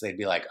insurance, they'd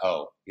be like,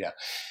 oh, yeah.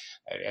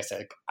 I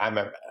said, I'm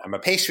a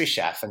pastry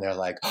chef. And they're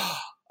like, oh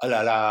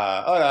la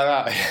la, oh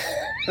la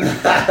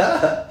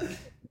la.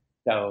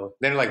 So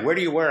they're like, where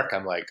do you work?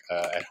 I'm like,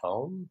 at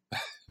home.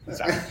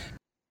 So,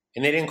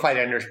 and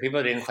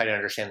people didn't quite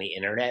understand the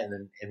internet.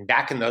 And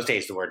back in those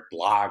days, the word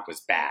blog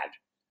was bad.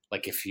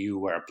 Like if you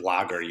were a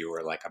blogger, you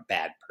were like a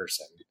bad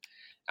person.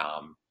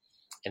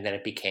 And then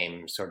it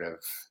became sort of,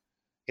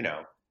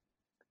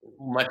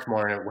 much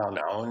more well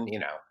known,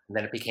 and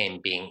then it became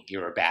you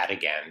were bad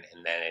again,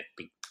 and then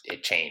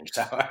it changed.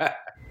 So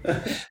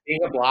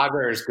being a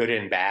blogger is good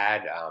and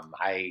bad.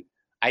 I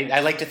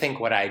like to think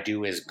what I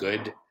do is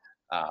good.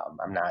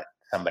 I'm not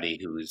somebody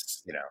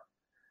who's,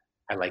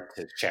 I like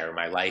to share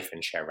my life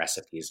and share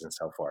recipes and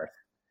so forth.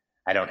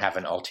 I don't have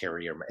an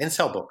ulterior, and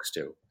sell books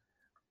too.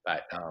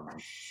 But,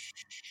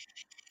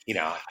 you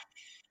know,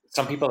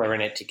 some people are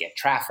in it to get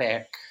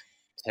traffic,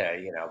 to,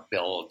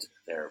 build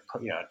their,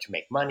 to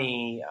make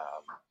money.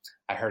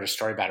 I heard a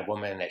story about a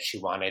woman that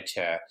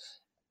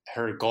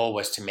her goal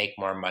was to make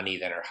more money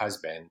than her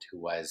husband, who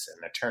was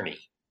an attorney.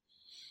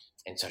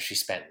 And so she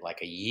spent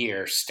like a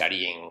year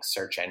studying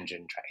search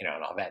engine,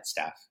 and all that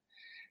stuff.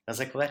 I was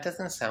like, well, that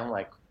doesn't sound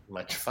like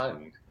much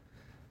fun.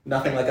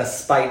 Nothing like a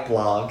spite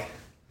blog.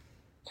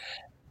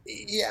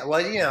 Yeah,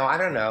 well, I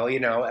don't know.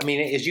 I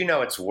mean, as you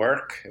know, it's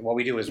work. What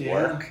we do is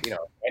work.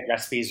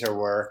 Recipes are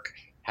work.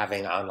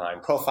 Having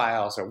online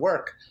profiles are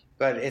work.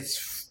 But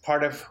it's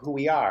part of who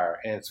we are,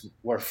 and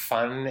we're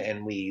fun,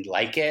 and we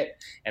like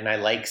it. And I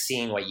like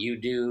seeing what you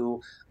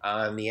do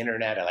on the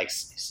internet. I like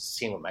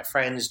seeing what my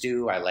friends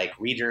do. I like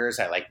readers.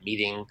 I like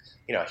meeting,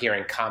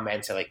 hearing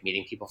comments. I like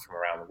meeting people from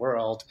around the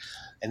world,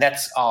 and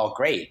that's all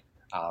great.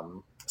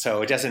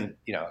 So it doesn't,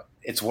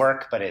 it's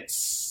work, but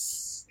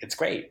it's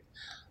great.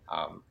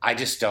 I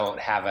just don't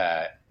have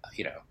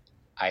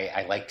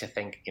I like to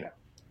think,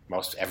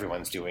 most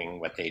everyone's doing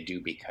what they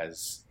do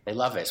because they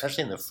love it,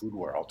 especially in the food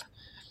world.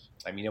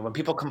 I mean, when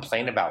people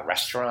complain about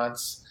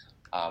restaurants,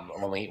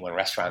 when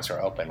restaurants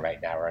are open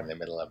right now or in the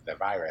middle of the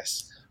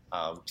virus,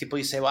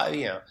 people say, well,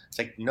 it's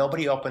like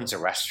nobody opens a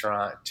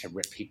restaurant to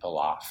rip people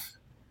off.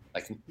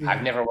 Like,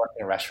 I've never worked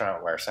in a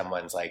restaurant where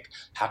someone's like,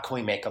 how can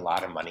we make a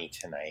lot of money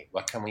tonight?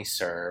 What can we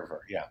serve?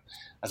 Or, I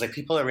was like,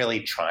 people are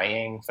really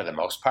trying for the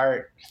most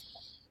part.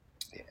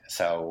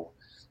 So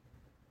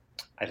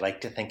I'd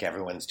like to think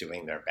everyone's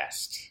doing their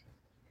best.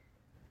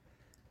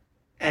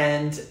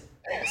 And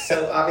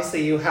so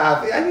obviously you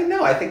have,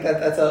 I think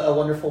that's a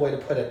wonderful way to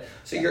put it.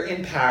 So you're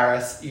in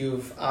Paris,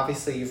 you've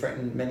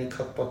written many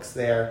cookbooks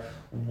there.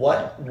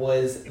 What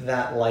was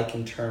that like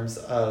in terms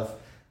of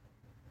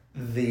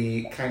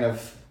the kind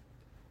of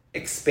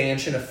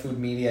expansion of food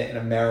media in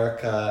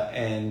America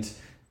and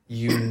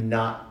you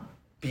not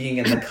being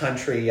in the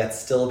country yet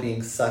still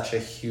being such a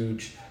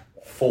huge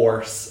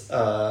force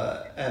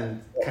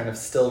and kind of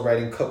still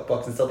writing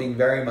cookbooks and still being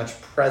very much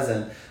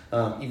present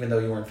even though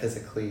you weren't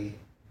physically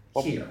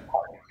here?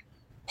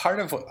 Part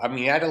of I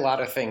had a lot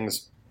of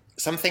things.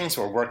 Some things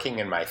were working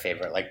in my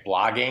favor, like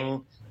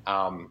blogging.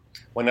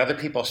 When other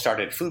people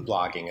started food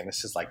blogging, and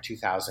this is like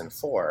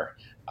 2004,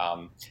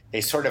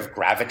 they sort of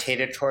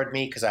gravitated toward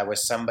me because I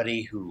was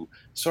somebody who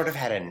sort of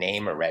had a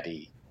name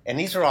already. And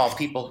these are all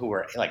people who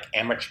were like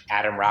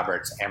Adam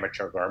Roberts,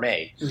 amateur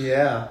gourmet.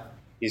 Yeah.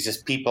 These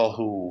just people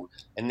who,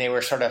 and they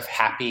were sort of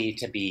happy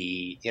to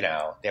be,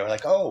 they were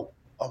like, oh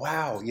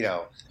wow,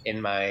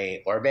 in my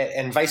orbit,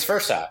 and vice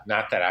versa.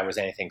 Not that I was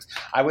anything.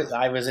 I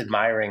was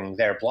admiring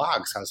their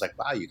blogs. I was like,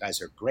 wow, you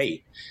guys are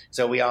great.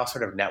 So we all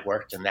sort of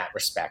networked in that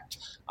respect.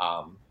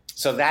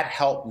 So that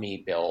helped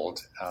me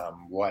build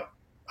what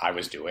I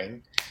was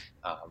doing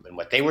and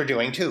what they were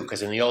doing too.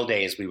 Because in the old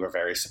days, we were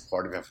very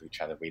supportive of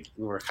each other. We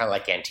were kind of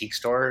like antique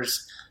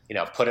stores.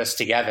 Put us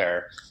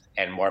together,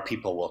 and more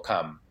people will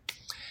come.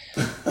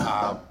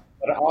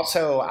 But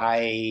also,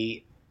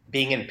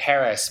 being in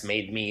Paris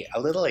made me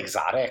a little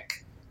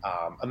exotic.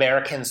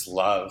 Americans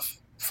love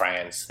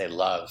France. They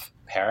love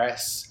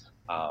Paris.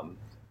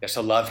 There's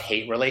a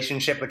love-hate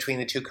relationship between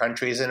the two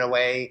countries in a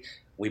way.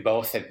 We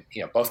both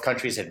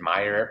countries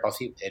admire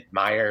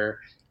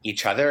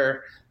each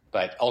other,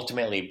 but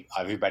ultimately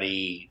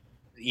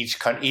each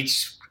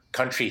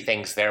country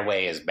thinks their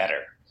way is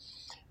better.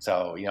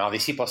 So, all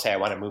these people say, I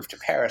want to move to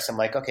Paris. I'm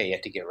like, okay, you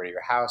have to get rid of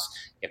your house.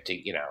 You have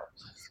to,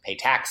 pay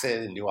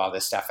taxes and do all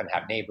this stuff and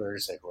have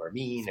neighbors who are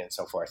mean and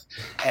so forth.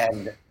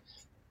 And,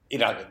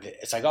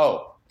 it's like,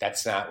 oh,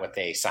 that's not what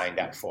they signed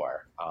up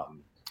for.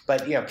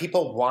 But,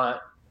 people want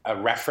a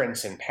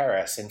reference in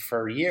Paris. And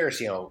for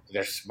years,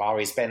 there's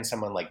always been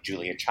someone like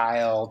Julia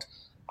Child,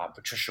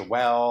 Patricia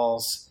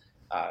Wells,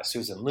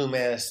 Susan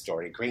Loomis,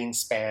 Dory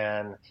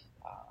Greenspan,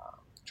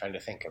 trying to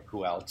think of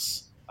who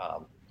else,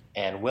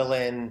 Anne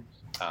Willan,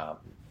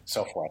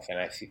 so forth.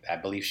 And I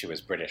believe she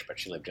was British, but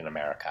she lived in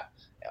America,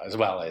 as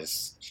well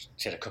as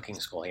she had a cooking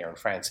school here in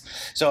France.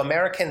 So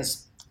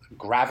Americans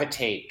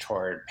gravitate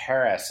toward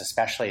Paris,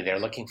 especially. They're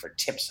looking for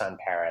tips on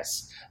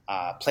Paris,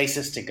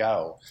 places to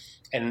go.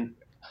 And,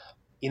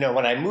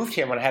 when I moved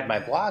here, when I had my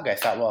blog, I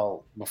thought,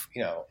 well, I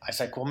was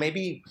like, well,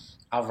 maybe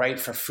I'll write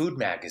for food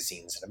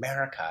magazines in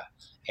America.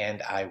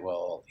 And I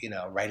will,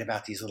 write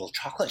about these little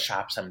chocolate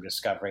shops I'm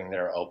discovering that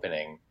are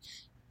opening.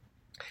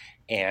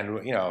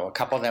 And, a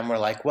couple of them were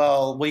like,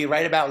 well, will you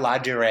write about La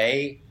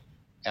Durée?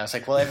 And I was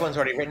like, well, everyone's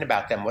already written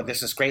about them. Well,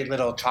 there's this great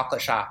little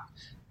chocolate shop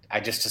I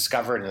just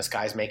discovered, and this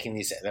guy's making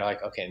these. And they're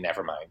like, okay,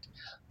 never mind.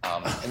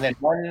 And then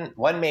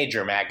one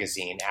major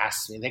magazine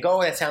asked me, they go,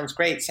 oh, that sounds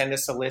great. Send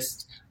us a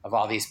list of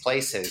all these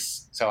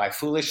places. So I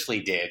foolishly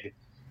did.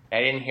 I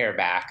didn't hear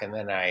back. And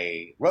then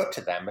I wrote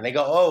to them, and they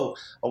go, oh,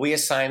 well, we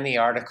assigned the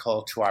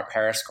article to our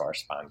Paris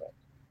correspondent.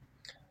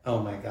 Oh,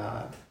 my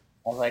God.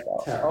 I was like,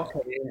 oh,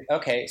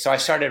 okay. So I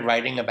started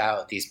writing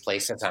about these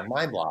places on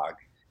my blog.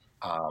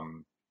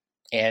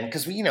 And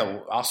because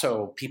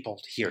also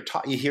people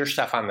you hear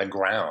stuff on the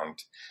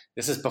ground.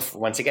 This is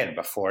once again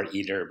before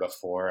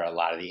a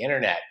lot of the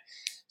internet.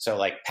 So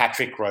like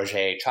Patrick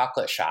Roger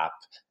chocolate shop,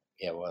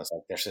 it was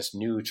like, there's this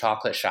new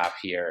chocolate shop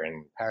here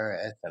in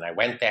Paris, and I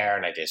went there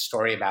and I did a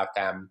story about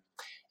them,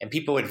 and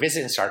people would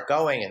visit and start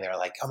going, and they were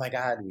like, "Oh my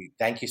God, we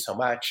thank you so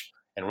much!"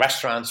 And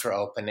restaurants were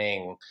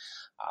opening.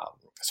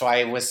 So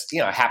I was,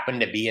 I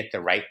happened to be at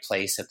the right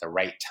place at the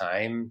right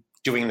time,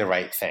 doing the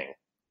right thing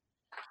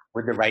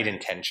with the right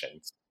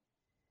intentions.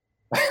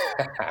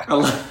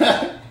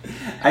 I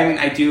mean,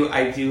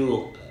 I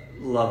do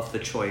love the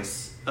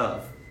choice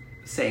of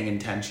saying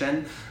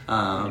intention,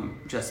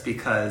 just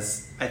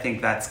because I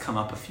think that's come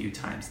up a few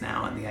times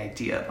now, and the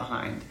idea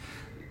behind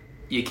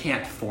you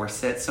can't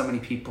force it. So many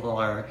people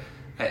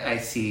I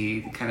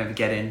see kind of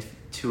get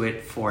into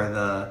it for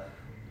the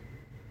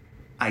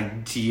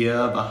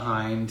idea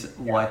behind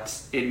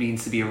what it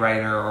means to be a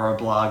writer or a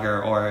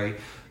blogger or a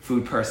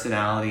food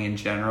personality in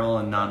general,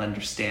 and not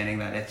understanding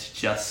that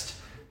it's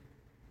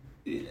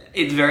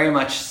very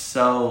much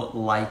so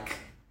like,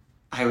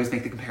 I always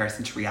make the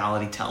comparison to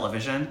reality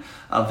television.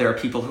 There are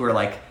people who are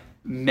like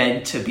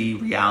meant to be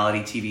reality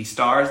TV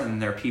stars,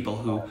 and there are people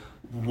who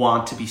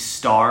want to be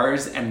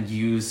stars and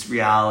use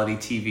reality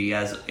TV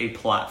as a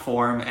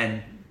platform,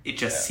 and it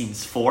just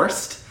seems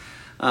forced.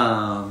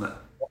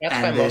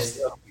 That's why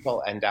most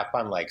people end up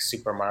on like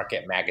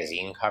supermarket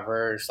magazine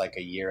covers like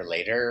a year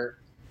later,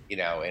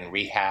 in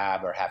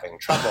rehab or having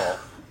trouble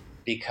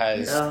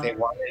because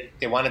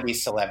they want to be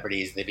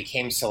celebrities. They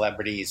became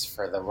celebrities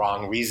for the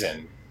wrong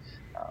reason.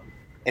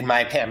 In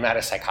my opinion, I'm not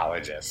a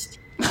psychologist,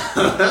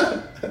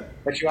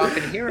 but you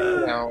often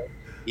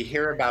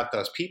hear about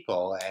those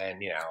people,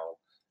 and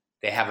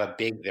they have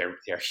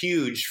they're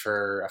huge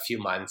for a few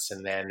months,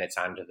 and then it's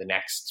on to the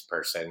next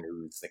person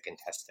who's the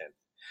contestant.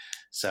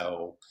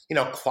 So,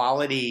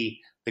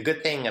 quality, the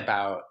good thing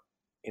about,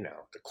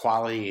 the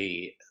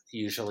quality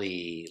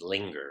usually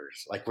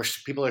lingers. Like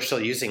people are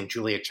still using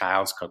Julia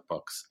Child's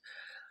cookbooks.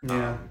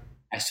 Yeah.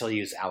 I still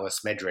use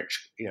Alice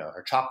Medrich,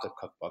 her chocolate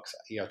cookbooks,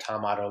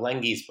 Tom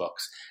Ottolenghi's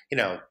books.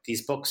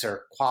 These books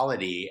are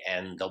quality,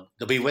 and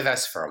they'll be with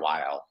us for a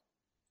while.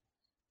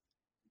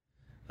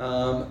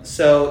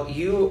 So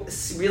you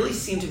really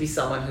seem to be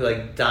someone who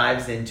like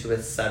dives into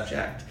a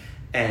subject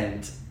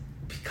and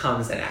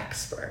becomes an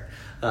expert.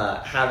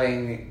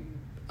 Having,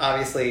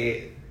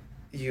 obviously,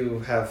 you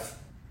have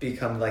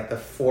become like the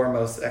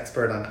foremost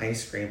expert on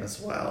ice cream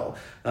as well,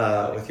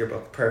 with your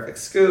book Perfect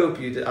Scoop.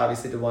 You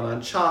obviously did one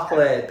on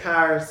chocolate,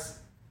 Paris.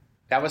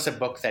 That was a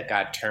book that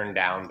got turned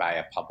down by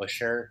a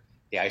publisher,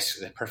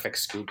 the Perfect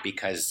Scoop,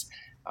 because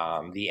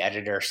the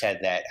editor said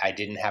that I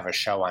didn't have a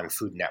show on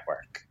Food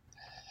Network.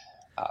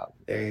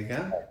 There you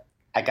go.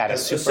 I got a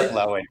super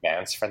low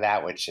advance for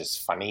that, which is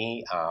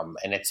funny,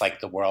 and it's like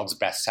the world's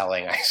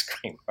best-selling ice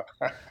cream.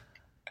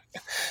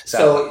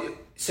 So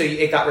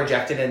it got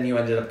rejected, and you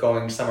ended up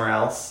going somewhere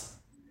else?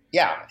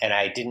 Yeah, and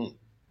I didn't,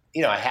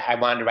 I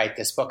wanted to write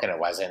this book, and it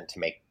wasn't to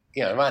make,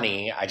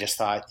 money. I just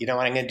thought, what,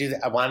 I'm going to do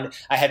that.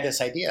 I had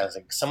this idea. I was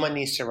like, someone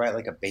needs to write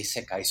like a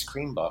basic ice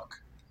cream book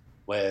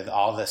with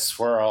all the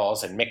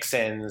swirls and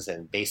mix-ins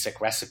and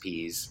basic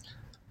recipes,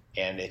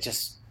 and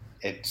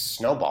it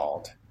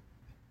snowballed.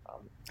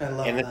 I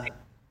love that.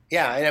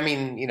 Yeah, and I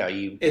mean,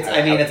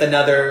 it's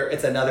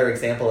another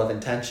example of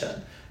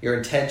intention. Your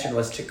intention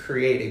was to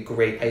create a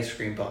great ice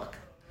cream book.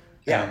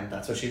 Yeah. And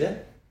that's what you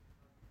did.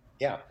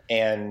 Yeah.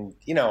 And,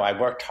 I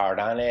worked hard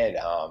on it.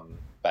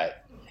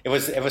 But it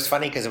was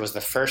funny because it was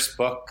the first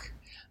book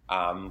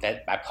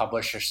that my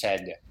publisher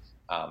said,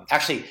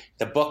 actually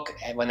the book,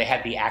 when they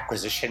had the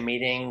acquisition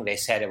meeting, they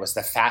said it was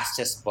the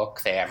fastest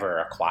book they ever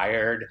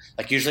acquired.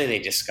 Like usually they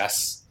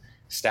discuss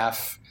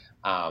stuff.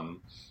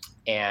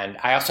 And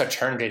I also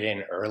turned it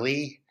in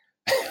early.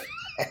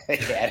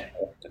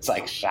 It's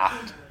like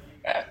shocked.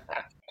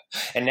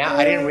 And now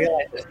I didn't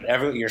realize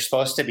that you're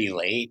supposed to be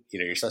late.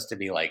 You're supposed to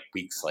be like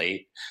weeks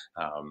late.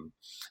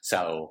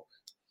 So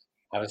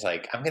I was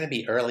like, I'm going to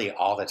be early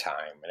all the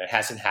time. And it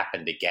hasn't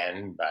happened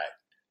again,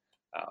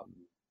 but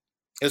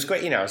it was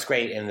great. It was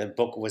great. And the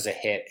book was a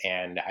hit,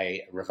 and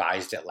I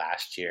revised it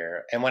last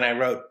year. And when I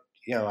wrote,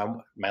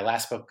 my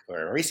last book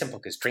or a recent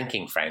book is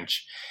Drinking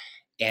French.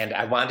 And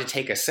I wanted to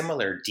take a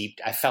similar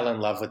I fell in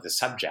love with the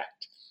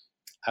subject.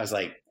 I was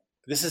like,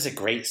 this is a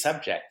great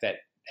subject that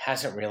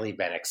hasn't really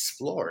been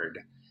explored,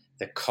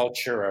 the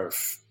culture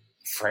of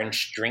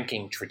French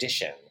drinking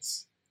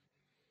traditions.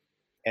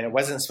 And it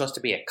wasn't supposed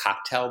to be a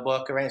cocktail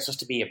book, right? It's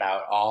supposed to be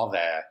about all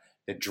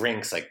the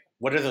drinks. Like,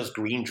 what are those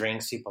green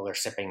drinks people are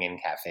sipping in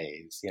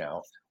cafes?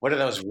 What are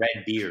those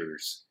red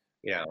beers?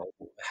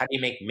 How do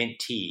you make mint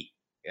tea?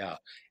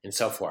 And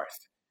so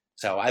forth.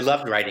 So I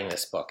loved writing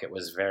this book. It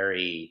was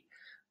very...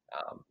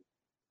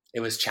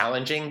 it was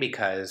challenging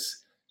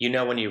because,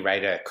 when you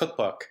write a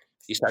cookbook,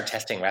 you start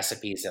testing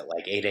recipes at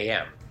like 8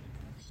 a.m.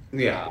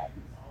 Yeah.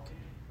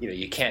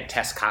 You can't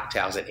test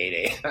cocktails at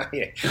 8 a.m.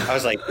 I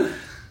was like, is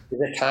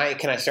it time?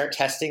 Can I start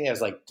testing? It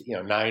was like,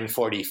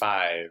 9:45.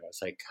 I was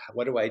like,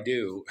 what do I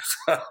do?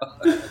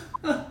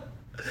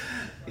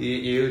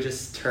 You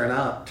just turn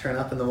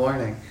up in the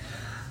morning.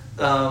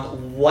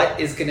 What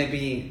is going to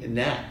be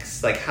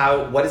next? Like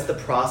what is the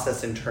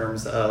process in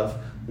terms of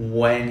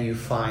when you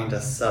find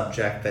a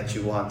subject that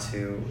you want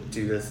to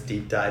do this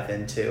deep dive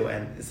into,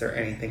 and is there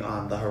anything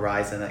on the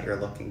horizon that you're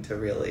looking to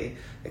really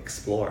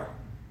explore?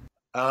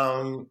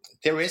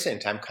 There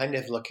isn't. I'm kind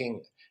of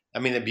looking. I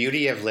mean, the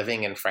beauty of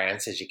living in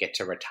France is you get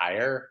to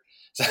retire.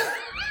 So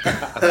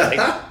I'm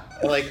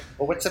like,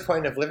 well, what's the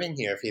point of living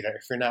here if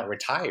you're not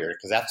retired?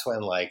 Because that's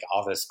when like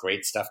all this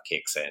great stuff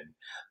kicks in.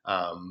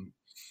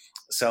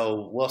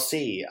 So we'll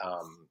see.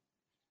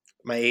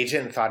 My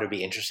agent thought it'd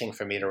be interesting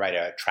for me to write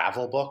a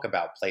travel book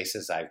about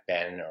places I've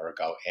been or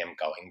am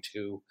going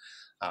to.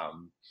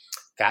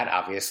 That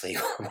obviously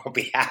won't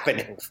be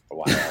happening for a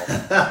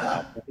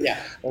while.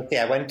 Yeah. Okay.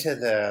 I went to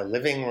the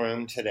living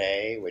room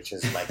today, which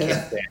is my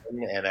kitchen,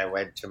 and I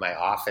went to my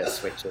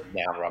office, which is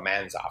now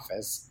Roman's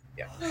office.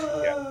 Yeah.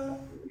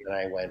 And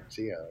I went,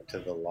 to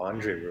the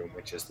laundry room,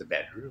 which is the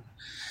bedroom.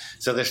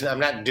 So I'm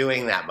not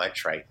doing that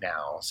much right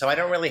now. So I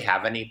don't really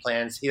have any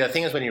plans. The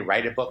thing is, when you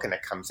write a book and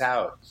it comes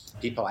out,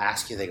 people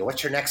ask you, they go,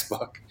 "What's your next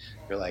book?"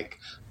 You're like,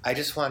 "I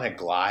just want to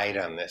glide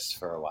on this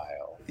for a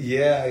while."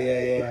 Yeah.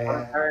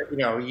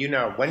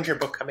 When's your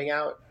book coming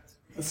out?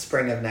 The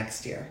spring of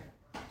next year.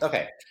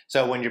 Okay.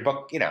 So when your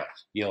book,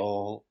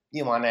 you'll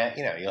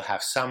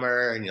have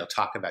summer and you'll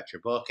talk about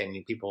your book and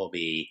people will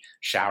be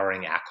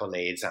showering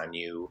accolades on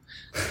you.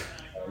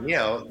 And,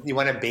 you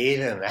want to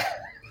bathe in that.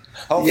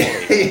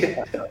 Hopefully.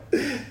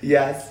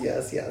 Yes.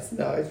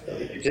 No, I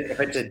feel you. If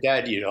it's a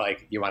dud, you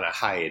want to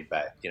hide,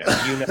 but you know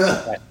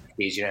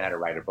how to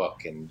write a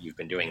book and you've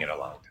been doing it a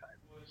long time.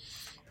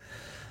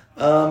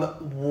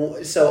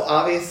 So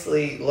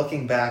obviously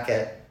looking back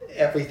at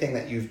everything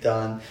that you've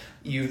done,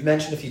 you've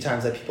mentioned a few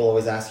times that people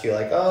always ask you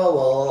like, "Oh,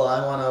 well,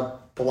 I want to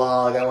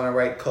blog, I want to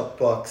write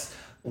cookbooks."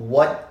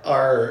 What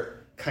are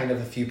kind of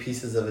a few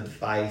pieces of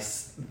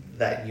advice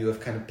that you have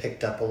kind of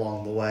picked up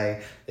along the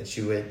way that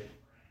you would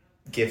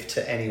give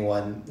to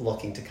anyone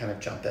looking to kind of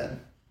jump in?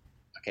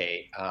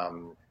 Okay.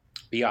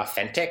 Be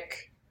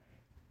authentic,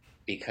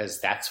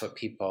 because that's what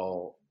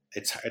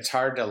it's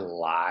hard to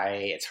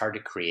lie. It's hard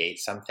to create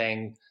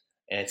something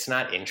and it's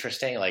not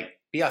interesting. Like,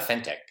 be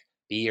authentic,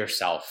 be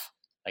yourself.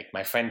 Like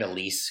my friend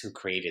Elise, who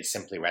created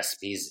Simply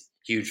Recipes,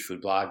 huge food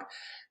blog,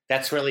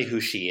 that's really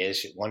who she is.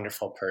 She's a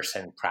wonderful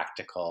person,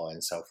 practical,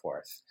 and so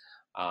forth.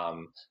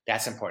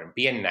 That's important.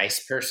 Be a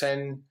nice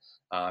person.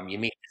 You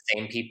meet the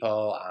same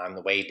people on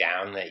the way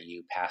down that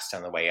you passed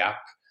on the way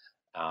up.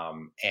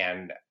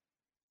 And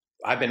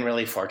I've been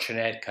really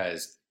fortunate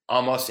because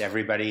almost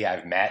everybody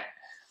I've met,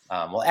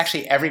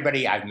 actually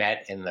everybody I've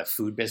met in the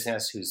food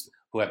business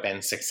who have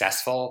been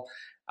successful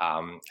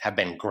have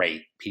been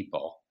great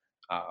people.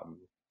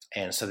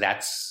 And so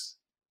that's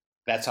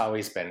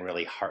always been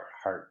really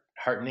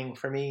heartening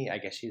for me, I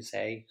guess you'd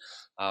say.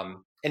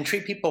 And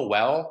treat people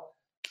well.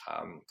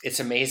 It's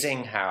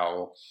amazing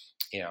how,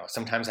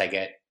 sometimes I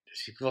get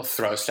people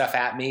throw stuff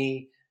at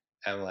me.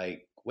 I'm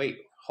like, wait,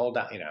 hold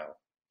on.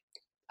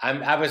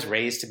 I was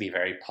raised to be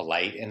very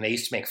polite, and they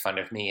used to make fun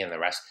of me, and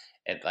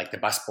like the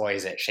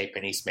busboys at Chez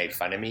Panisse made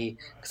fun of me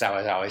because I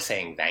was always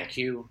saying thank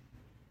you.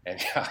 And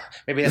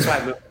maybe that's why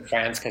I moved to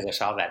France, because I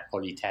saw that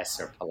politesse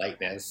or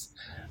politeness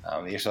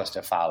you're supposed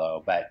to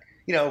follow. But,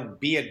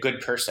 be a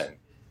good person.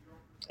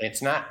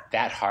 It's not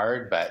that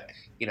hard, but,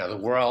 the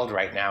world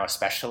right now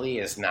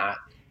especially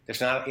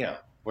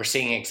we're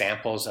seeing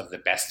examples of the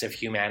best of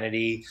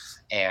humanity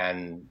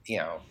and,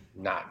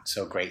 not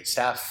so great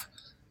stuff.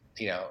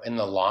 In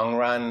the long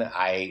run,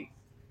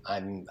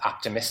 I'm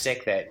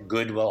optimistic that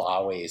good will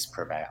always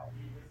prevail.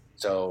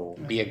 So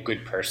be a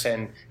good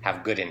person,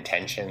 have good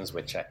intentions,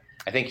 which I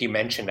think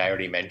I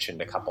already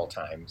mentioned a couple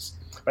times,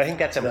 but I think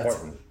that's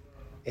important.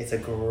 It's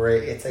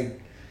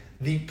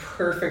the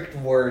perfect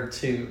word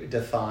to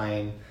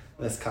define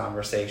this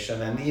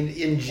conversation. And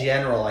in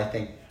general, I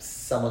think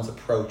someone's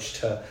approach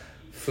to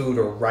food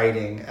or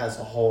writing as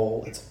a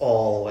whole, it's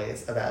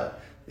always about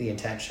the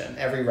intention.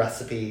 Every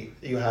recipe,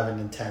 you have an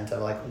intent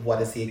of like,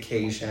 what is the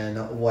occasion?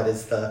 What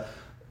is the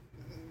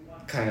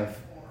kind of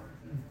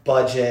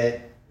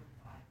budget,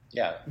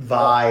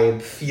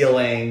 vibe,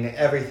 feeling?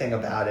 Everything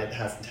about it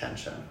has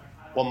intention.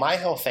 Well, my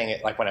whole thing,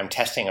 like when I'm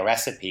testing a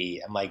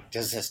recipe, I'm like,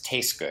 does this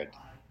taste good?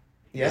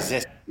 Yeah. Is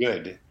this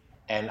good?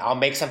 And I'll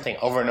make something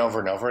over and over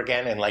and over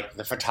again. And like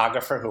the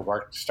photographer who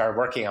started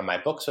working on my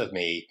books with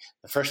me,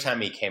 the first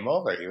time he came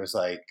over, he was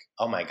like,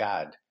 "Oh my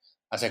God."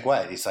 I was like,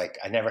 "What?" He's like,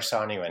 "I never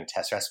saw anyone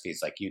test recipes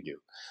like you do."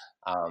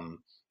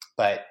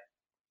 But,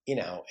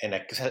 in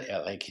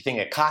like you think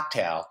a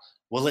cocktail,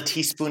 will a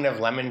teaspoon of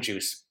lemon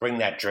juice bring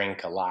that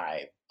drink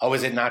alive? Oh,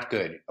 is it not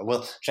good?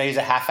 Well, should I use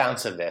a half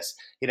ounce of this?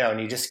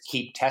 And you just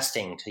keep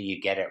testing till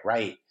you get it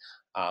right.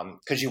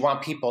 Because you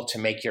want people to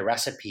make your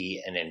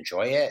recipe and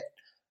enjoy it.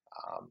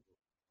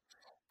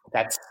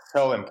 That's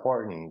so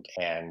important.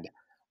 And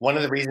one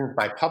of the reasons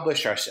my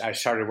publisher, I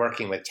started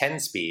working with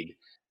 10 Speed,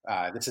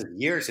 this is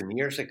years and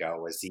years ago,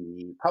 was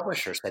the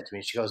publisher said to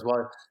me, she goes,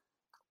 "Well,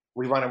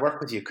 we want to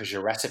work with you because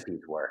your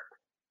recipes work."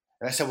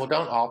 And I said, well,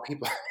 don't all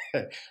people,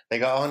 they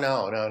go, oh,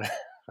 no, no, no.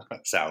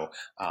 So,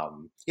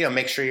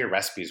 make sure your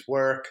recipes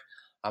work.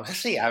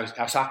 Especially, I was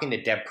talking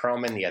to Deb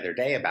Perlman the other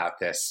day about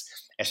this,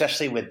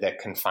 especially with the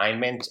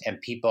confinement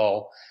and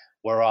people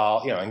were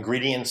all,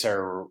 ingredients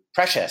are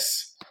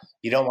precious.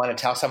 You don't want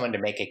to tell someone to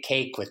make a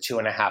cake with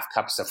 2.5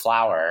 cups of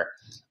flour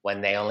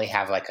when they only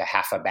have like a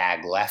half a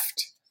bag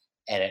left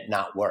and it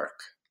not work.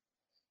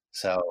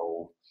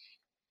 So,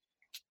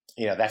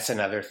 that's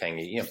another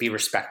thing. Be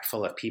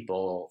respectful of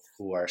people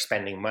who are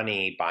spending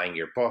money buying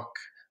your book,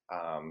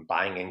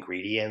 buying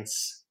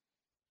ingredients.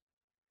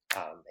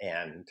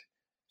 And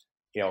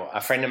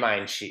a friend of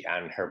mine, she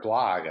on her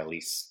blog,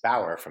 Elise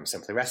Bauer from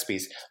Simply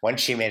Recipes, once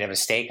she made a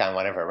mistake on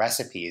one of her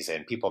recipes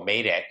and people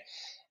made it,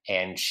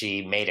 and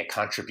she made a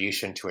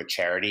contribution to a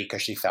charity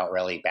because she felt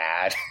really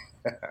bad,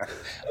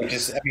 which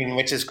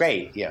is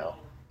great.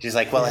 She's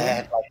like, well, I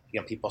had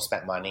people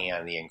spent money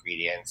on the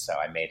ingredients, so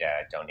I made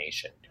a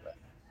donation to it,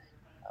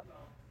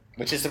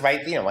 which is the right.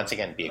 Once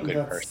again, be a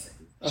good person.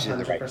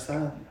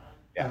 100%.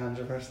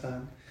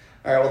 100%.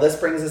 All right, well, this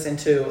brings us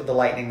into the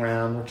lightning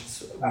round, which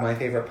is my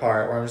favorite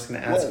part, where I'm just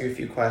going to ask you a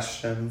few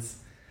questions.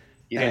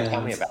 You didn't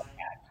tell me about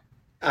that.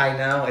 I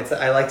know.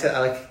 I like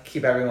to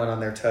keep everyone on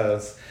their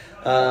toes.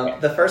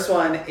 The first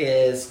one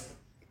is,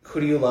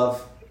 who do you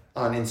love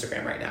on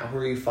Instagram right now? Who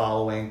are you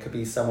following? Could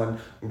be someone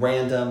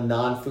random,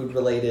 non-food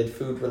related,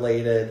 food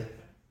related.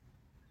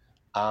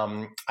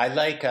 I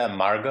like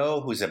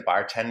Margot, who's a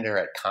bartender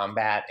at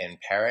Combat in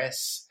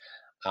Paris.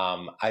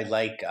 I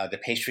like the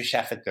pastry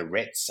chef at the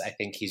Ritz. I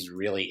think he's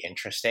really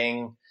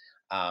interesting.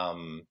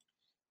 And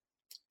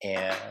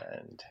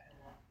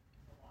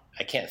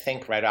I can't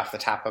think right off the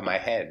top of my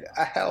head.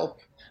 Help.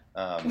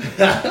 I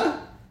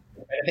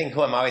think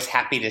who I'm always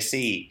happy to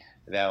see,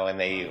 though, when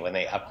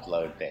they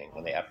upload things,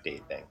 when they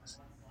update things.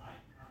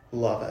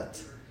 Love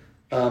it.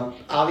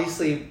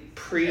 Obviously,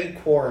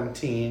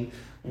 pre-quarantine,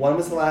 when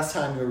was the last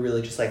time you were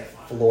really just like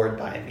floored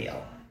by a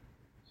meal?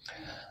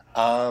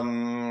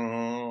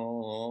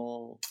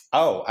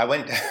 I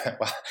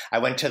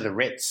went to the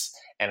Ritz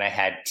and I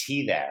had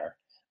tea there.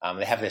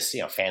 They have this,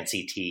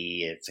 fancy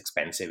tea. It's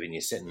expensive, and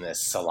you sit in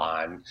this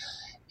salon.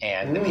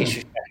 And the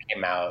pastry chef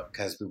came out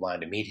because we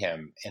wanted to meet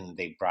him, and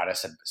they brought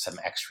us some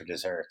extra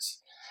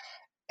desserts.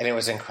 And it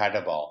was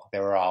incredible. They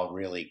were all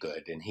really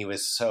good, and he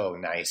was so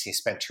nice. He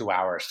spent 2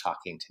 hours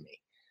talking to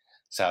me.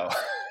 So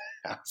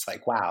I was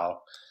like,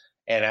 wow.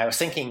 And I was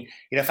thinking,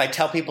 if I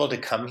tell people to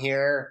come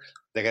here,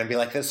 they're going to be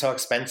like, "This is so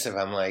expensive."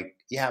 I'm like,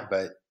 yeah,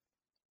 but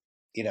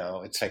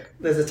it's like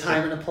there's a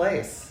time and a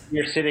place.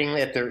 You're sitting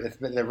at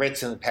the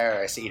Ritz in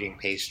Paris eating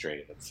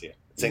pastry. It's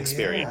an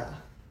experience.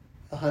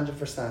 Yeah,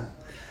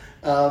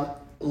 100%.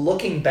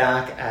 Looking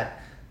back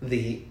at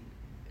the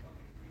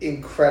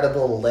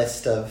incredible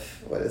list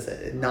of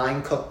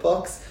 9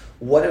 cookbooks,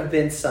 what have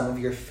been some of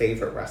your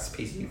favorite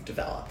recipes you've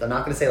developed? I'm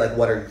not going to say like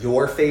what are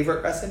your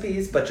favorite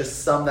recipes, but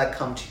just some that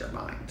come to your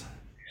mind.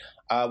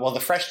 Well, the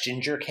fresh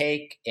ginger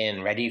cake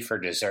in Ready for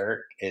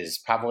Dessert is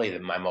probably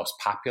my most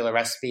popular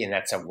recipe, and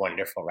that's a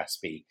wonderful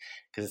recipe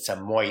because it's a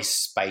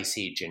moist,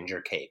 spicy ginger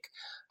cake.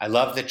 I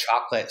love the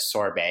chocolate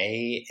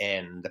sorbet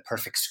in the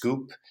Perfect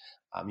Scoop.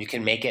 You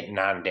can make it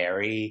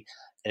non-dairy,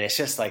 and it's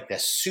just like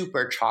this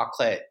super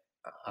chocolate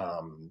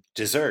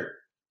dessert.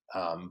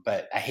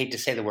 But I hate to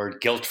say the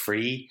word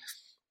guilt-free,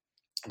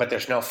 but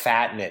there's no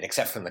fat in it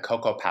except from the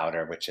cocoa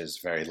powder, which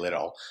is very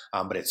little.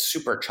 But it's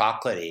super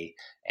chocolatey,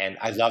 and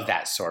I love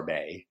that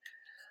sorbet.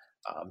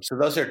 So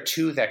those are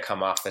 2 that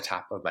come off the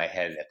top of my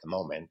head at the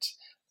moment.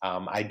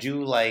 I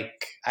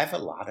have a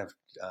lot of,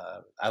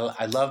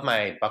 I love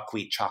my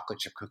buckwheat chocolate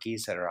chip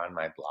cookies that are on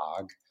my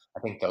blog.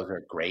 I think those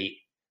are great.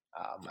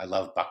 I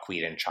love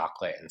buckwheat and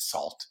chocolate and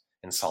salt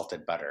and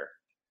salted butter.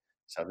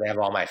 So they have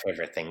all my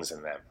favorite things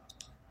in them.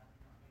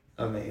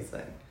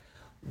 Amazing.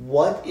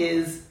 What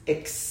is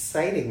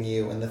exciting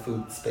you in the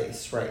food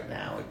space right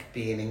now? It could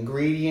be an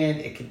ingredient.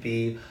 It could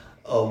be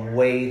a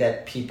way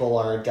that people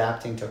are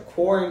adapting to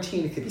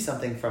quarantine. It could be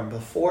something from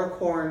before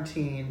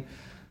quarantine.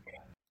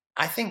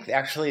 I think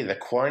actually the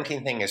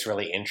quarantine thing is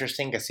really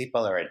interesting because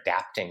people are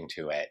adapting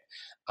to it.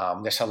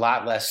 There's a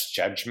lot less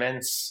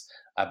judgments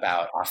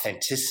about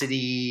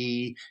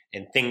authenticity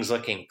and things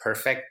looking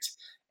perfect.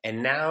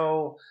 And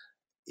now,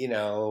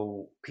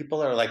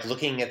 people are like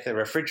looking at the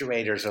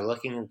refrigerators or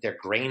looking at their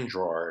grain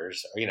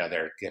drawers, or,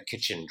 their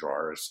kitchen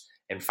drawers,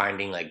 and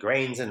finding like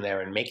grains in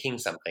there and making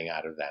something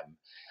out of them.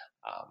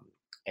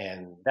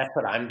 And that's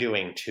what I'm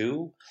doing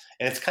too.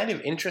 And it's kind of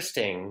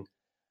interesting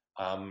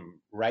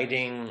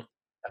writing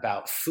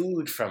about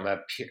food from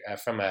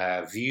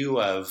a view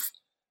of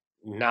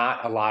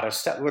not a lot of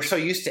stuff. We're so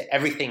used to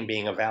everything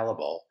being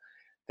available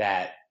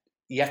that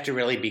you have to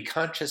really be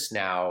conscious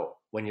now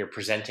when you're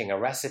presenting a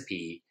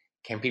recipe.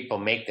 Can people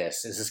make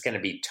this? Is this going to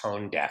be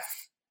tone deaf?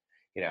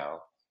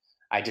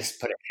 I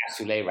just put a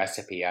cassoulet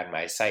recipe on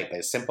my site, but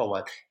a simple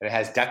one, and it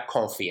has duck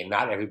confit, and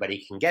not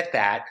everybody can get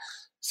that.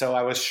 So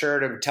I was sure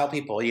to tell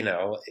people,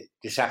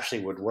 this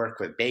actually would work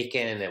with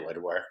bacon. It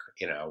would work,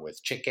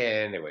 with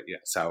chicken. It would,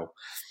 so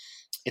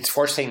it's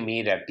forcing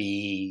me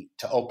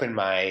to open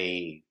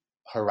my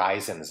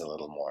horizons a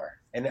little more,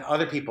 and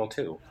other people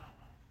too.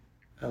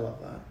 I love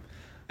that.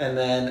 And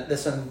then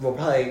this one will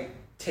probably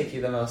take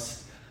you the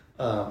most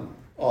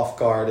off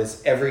guard.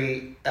 Is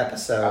every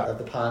episode of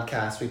the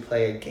podcast we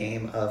play a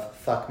game of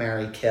Fuck,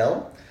 Marry,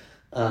 Kill,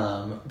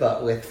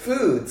 but with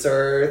foods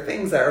or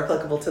things that are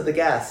applicable to the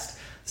guest.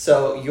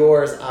 So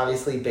yours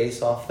obviously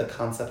based off the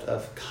concept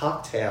of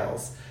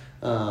cocktails.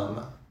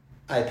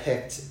 I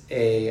picked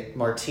a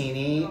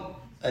martini,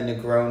 a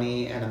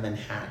Negroni, and a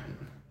Manhattan.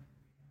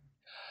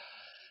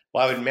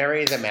 Well, I would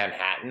marry the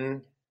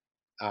Manhattan.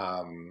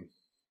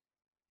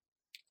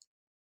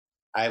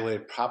 I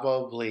would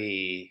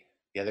probably,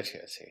 the other two,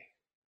 let's see.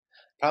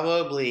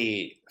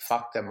 Probably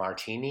fuck the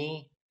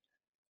martini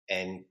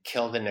and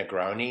kill the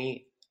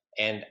Negroni.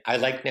 And I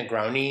like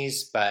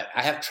Negronis, but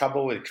I have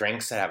trouble with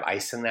drinks that have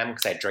ice in them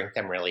because I drink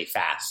them really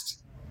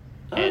fast.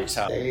 Oh, and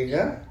so there you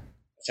go.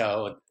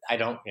 So I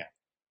don't,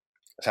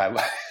 So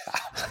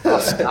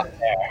I'll stop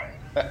there.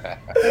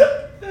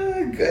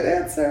 Good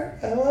answer.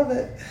 I love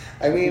it.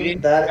 I mean,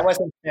 that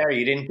wasn't fair.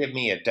 You didn't give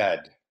me a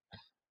dud.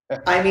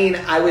 I mean,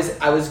 I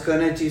was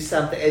gonna do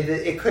something.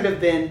 It could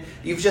have been.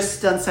 You've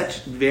just done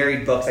such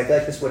varied books. I feel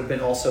like this would have been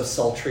also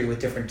sultry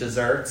with different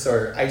desserts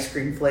or ice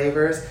cream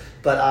flavors.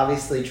 But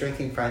obviously,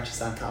 drinking French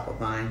is on top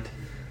of mind.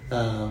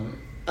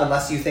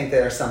 Unless you think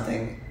there's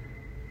something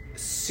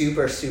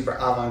super, super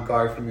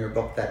avant-garde from your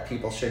book that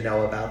people should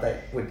know about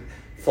that would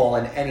fall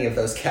in any of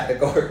those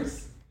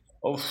categories.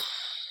 Oh,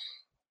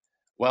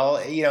 well,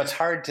 it's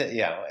hard to.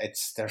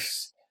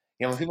 There's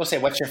when people say,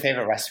 "What's your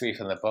favorite recipe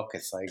from the book?"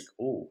 It's like,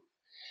 ooh.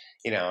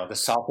 The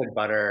salted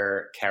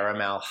butter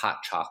caramel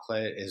hot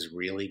chocolate is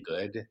really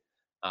good.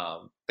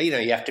 But,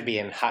 you have to be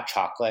in hot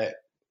chocolate,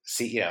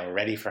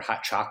 ready for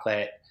hot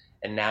chocolate.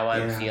 And now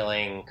I'm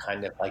feeling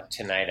kind of like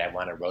tonight I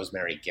want a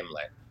rosemary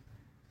gimlet.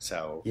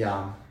 So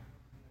yeah,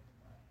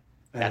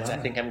 I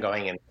think I'm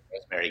going in the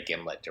rosemary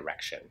gimlet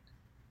direction.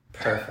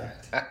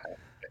 Perfect.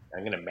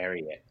 I'm going to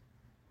marry it.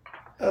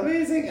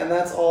 Amazing. And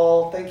that's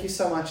all. Thank you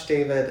so much,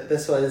 David.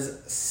 This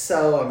was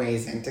so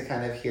amazing to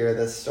kind of hear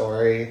this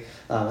story,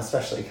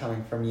 especially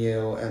coming from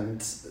you.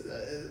 And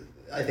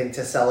I think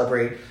to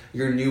celebrate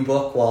your new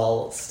book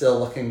while still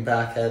looking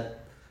back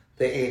at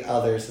the 8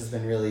 others has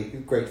been really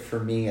great for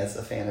me as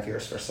a fan of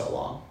yours for so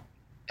long.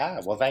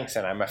 Well, thanks.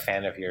 And I'm a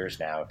fan of yours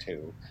now,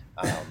 too.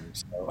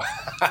 So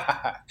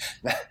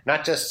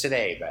not just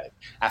today, but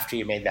after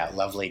you made that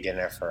lovely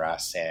dinner for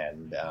us.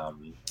 And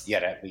we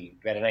had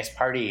a nice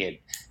party at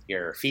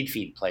your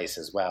feed place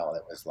as well.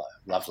 It was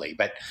lovely.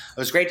 But it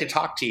was great to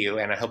talk to you.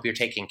 And I hope you're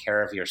taking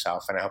care of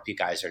yourself. And I hope you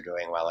guys are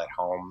doing well at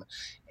home.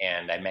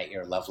 And I met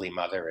your lovely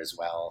mother as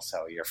well.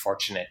 So you're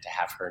fortunate to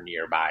have her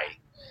nearby.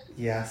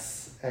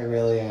 Yes, I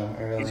really am.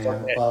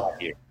 Well,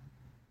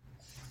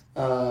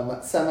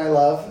 send my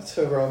love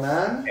to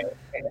Roman.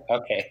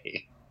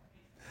 Okay.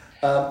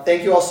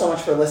 Thank you all so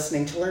much for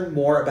listening. To learn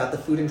more about the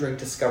food and drink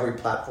discovery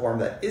platform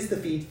that is the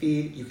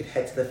Feed, you can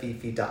head to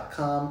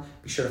thefeedfeed.com.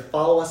 Be sure to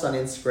follow us on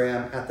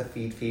Instagram at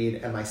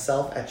thefeed, and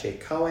myself at Jay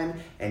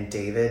Cohen, and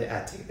David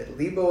at David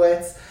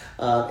Lebovitz.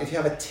 If you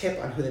have a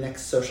tip on who the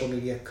next social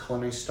media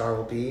culinary star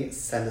will be,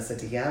 send us a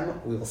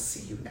DM. We will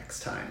see you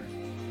next time.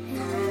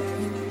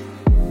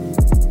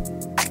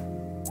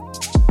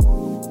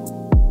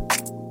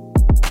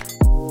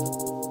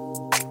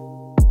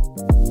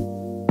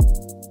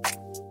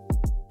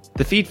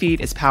 The Feed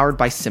is powered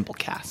by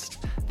Simplecast.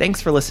 Thanks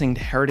for listening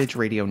to Heritage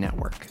Radio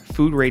Network,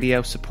 food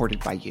radio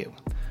supported by you.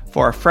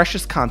 For our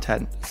freshest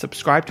content,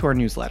 subscribe to our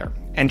newsletter.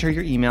 Enter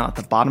your email at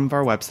the bottom of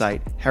our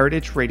website,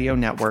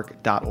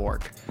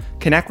 heritageradionetwork.org.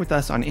 Connect with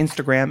us on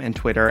Instagram and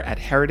Twitter at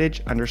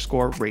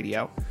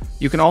heritage_radio.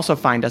 You can also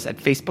find us at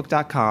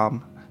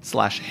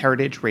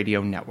facebook.com/Heritage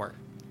Radio Network.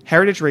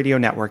 Heritage Radio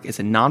Network is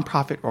a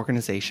nonprofit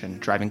organization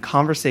driving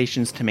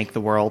conversations to make the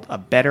world a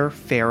better,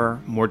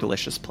 fairer, more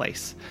delicious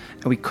place.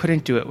 And we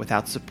couldn't do it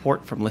without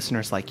support from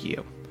listeners like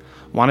you.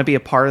 Want to be a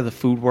part of the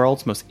food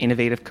world's most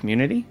innovative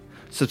community?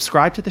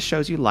 Subscribe to the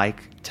shows you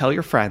like, tell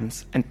your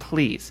friends, and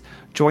please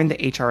join the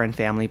HRN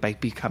family by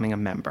becoming a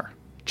member.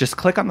 Just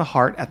click on the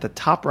heart at the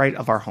top right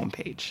of our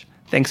homepage.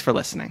 Thanks for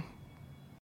listening.